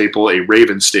Steelers staple, a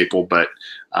Ravens staple. But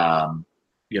I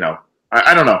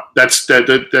don't know.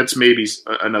 That's maybe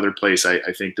another place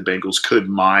I think the Bengals could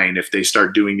mine if they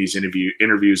start doing these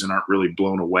interviews and aren't really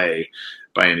blown away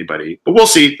by anybody. But we'll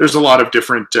see. There's a lot of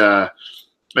different.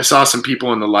 I saw some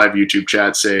people in the live YouTube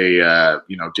chat say,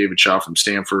 David Shaw from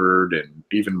Stanford, and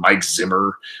even Mike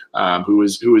Zimmer, who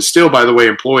is still, by the way,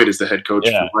 employed as the head coach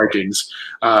for the Vikings.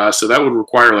 So that would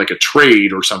require a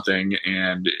trade or something.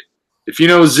 And if you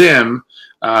know Zim,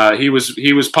 he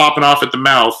was popping off at the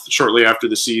mouth shortly after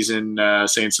the season,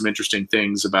 saying some interesting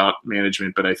things about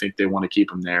management. But I think they want to keep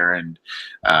him there, and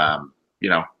I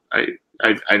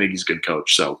think he's a good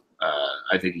coach. So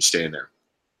I think he's staying there.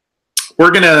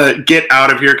 We're going to get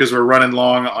out of here because we're running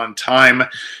long on time.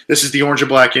 This is the Orange and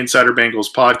Black Insider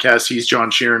Bengals podcast. He's John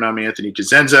Sheeran. I'm Anthony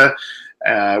Cosenza.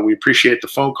 We appreciate the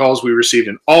phone calls we received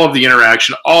and all of the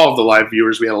interaction, all of the live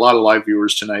viewers. We had a lot of live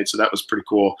viewers tonight, so that was pretty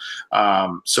cool.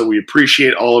 So we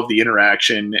appreciate all of the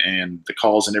interaction and the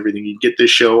calls and everything. You can get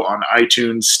this show on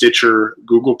iTunes, Stitcher,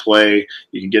 Google Play.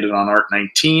 You can get it on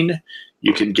Art19.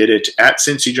 You can get it at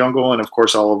Cincy Jungle, and of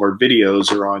course, all of our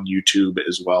videos are on YouTube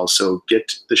as well. So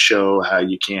get the show how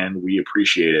you can. We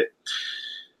appreciate it.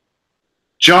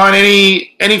 John,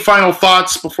 any final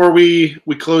thoughts before we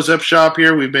close up shop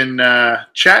here? We've been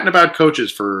chatting about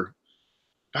coaches for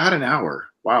about an hour.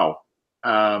 Wow,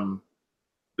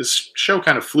 this show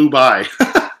kind of flew by.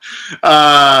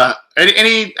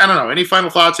 Any final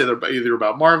thoughts either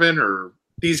about Marvin or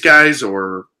these guys,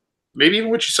 or maybe even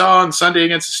what you saw on Sunday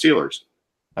against the Steelers?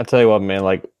 I tell you what, man,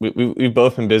 like we've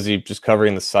both been busy just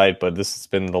covering the site, but this has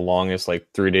been the longest like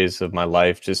 3 days of my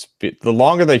life. The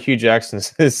longer that Hugh Jackson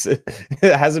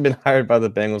hasn't been hired by the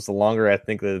Bengals, the longer I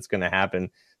think that it's going to happen.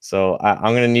 So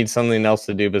I'm going to need something else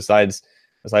to do besides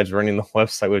running the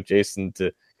website with Jason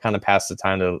to kind of pass the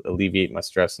time to alleviate my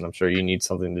stress. And I'm sure you need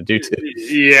something to do too.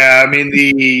 Yeah, I mean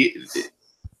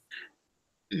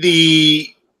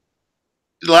the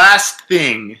last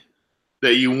thing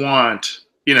that you want,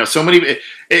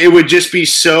 it would just be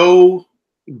so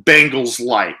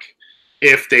Bengals-like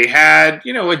if they had,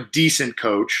 a decent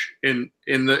coach in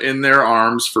their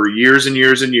arms for years and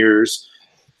years and years.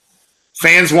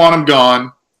 Fans want him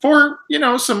gone for,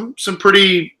 some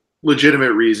pretty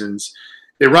legitimate reasons.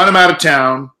 They run him out of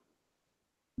town.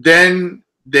 Then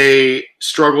they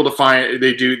struggle to find,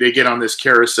 they get on this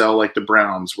carousel like the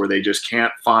Browns where they just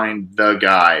can't find the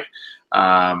guy.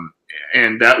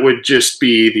 And that would just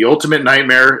be the ultimate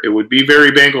nightmare. It would be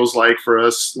very Bengals-like for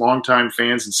us longtime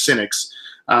fans and cynics.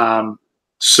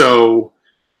 So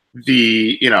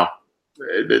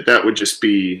that would just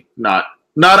be not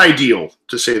ideal,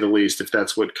 to say the least, if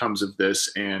that's what comes of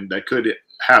this. And that could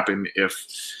happen if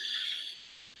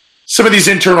some of these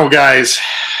internal guys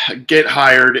get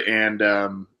hired and,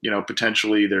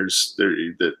 potentially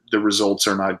the results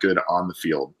are not good on the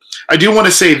field. I do want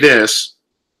to say this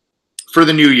for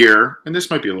the new year, and this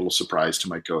might be a little surprise to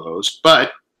my co-host,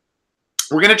 but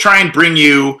we're going to try and bring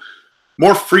you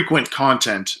more frequent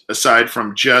content aside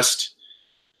from just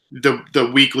the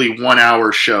weekly 1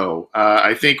 hour show.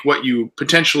 I think what you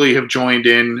potentially have joined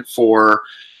in for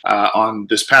on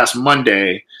this past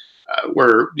Monday,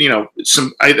 where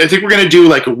I think we're going to do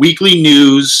like a weekly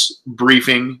news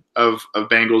briefing of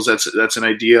Bengals. That's an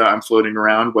idea I'm floating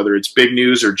around, whether it's big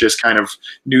news or just kind of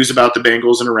news about the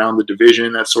Bengals and around the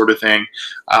division, that sort of thing.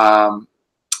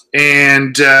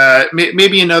 And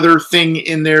maybe another thing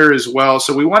in there as well.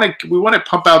 So we want to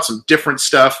pump out some different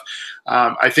stuff.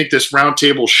 I think this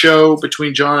roundtable show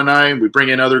between John and I, and we bring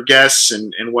in other guests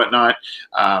and whatnot.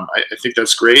 I think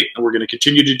that's great, and we're going to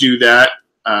continue to do that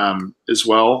as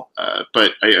well.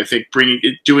 But I think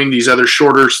doing these other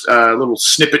shorter little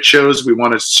snippet shows, we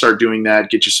want to start doing that,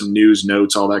 get you some news,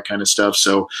 notes, all that kind of stuff.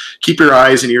 So keep your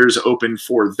eyes and ears open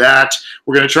for that.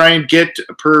 We're going to try and get,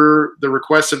 per the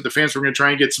request of the fans, we're going to try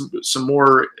and get some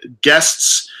more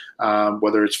guests,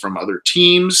 whether it's from other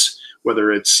teams,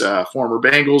 whether it's former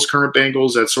Bengals, current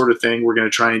Bengals, that sort of thing. We're going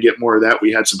to try and get more of that.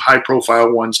 We had some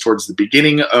high-profile ones towards the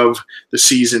beginning of the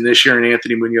season this year, and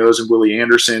Anthony Munoz and Willie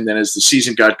Anderson. Then as the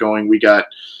season got going, we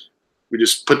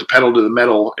just put the pedal to the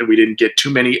metal, and we didn't get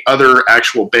too many other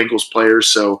actual Bengals players.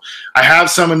 So I have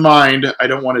some in mind. I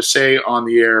don't want to say on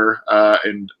the air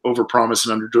and overpromise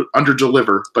and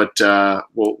underdeliver, but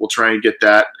we'll try and get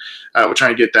that. We'll try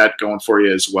and get that going for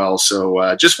you as well.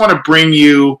 So just want to bring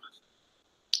you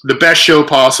the best show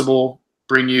possible,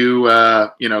 bring you,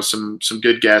 some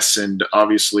good guests, and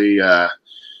obviously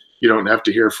you don't have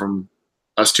to hear from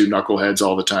us two knuckleheads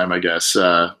all the time, I guess.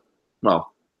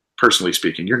 Well, personally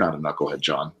speaking, you're not a knucklehead,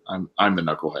 John. I'm the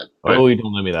knucklehead. Oh, you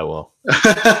don't know me that well.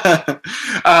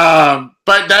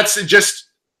 But that's just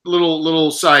a little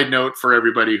side note for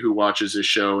everybody who watches this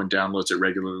show and downloads it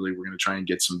regularly. We're going to try and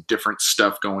get some different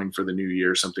stuff going for the new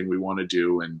year, something we want to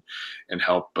do and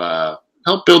help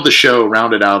build the show,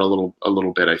 round it out a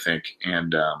little bit, I think,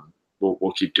 and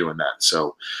we'll keep doing that.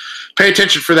 So pay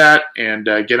attention for that and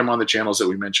get them on the channels that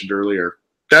we mentioned earlier.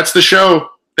 That's the show.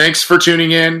 Thanks for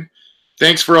tuning in.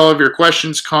 Thanks for all of your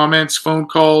questions, comments, phone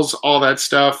calls, all that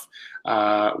stuff.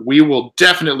 We will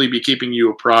definitely be keeping you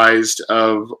apprised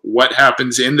of what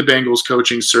happens in the Bengals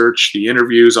coaching search, the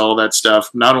interviews, all that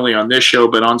stuff, not only on this show,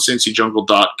 but on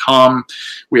CincyJungle.com.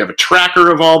 We have a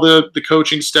tracker of all the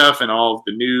coaching stuff, and all of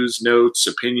the news, notes,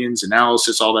 opinions,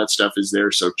 analysis, all that stuff is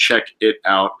there. So check it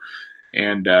out.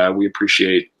 And we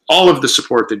appreciate all of the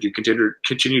support that you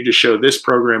continue to show this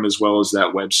program as well as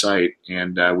that website.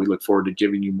 And we look forward to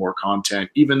giving you more content,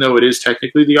 even though it is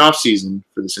technically the off season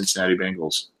for the Cincinnati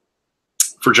Bengals.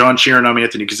 For John Sheeran, I'm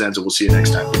Anthony Cosenza. We'll see you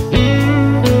next time.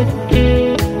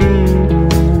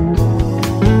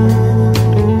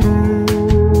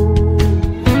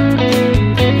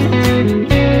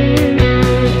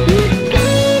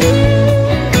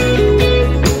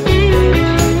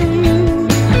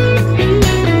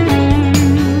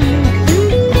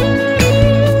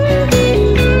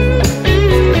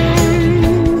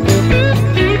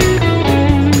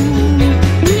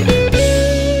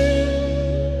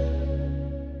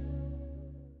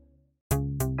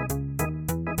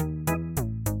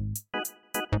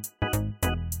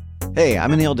 Hey,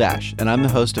 I'm Anil Dash, and I'm the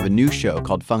host of a new show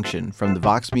called Function from the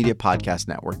Vox Media Podcast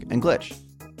Network and Glitch.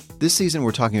 This season,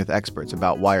 we're talking with experts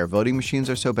about why our voting machines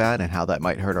are so bad and how that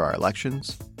might hurt our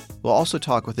elections. We'll also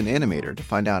talk with an animator to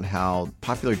find out how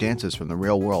popular dances from the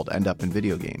real world end up in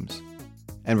video games.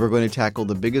 And we're going to tackle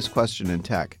the biggest question in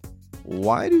tech.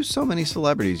 Why do so many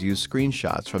celebrities use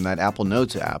screenshots from that Apple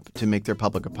Notes app to make their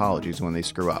public apologies when they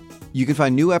screw up? You can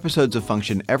find new episodes of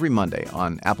Function every Monday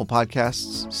on Apple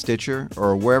Podcasts, Stitcher,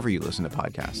 or wherever you listen to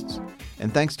podcasts.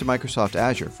 And thanks to Microsoft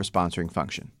Azure for sponsoring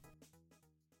Function.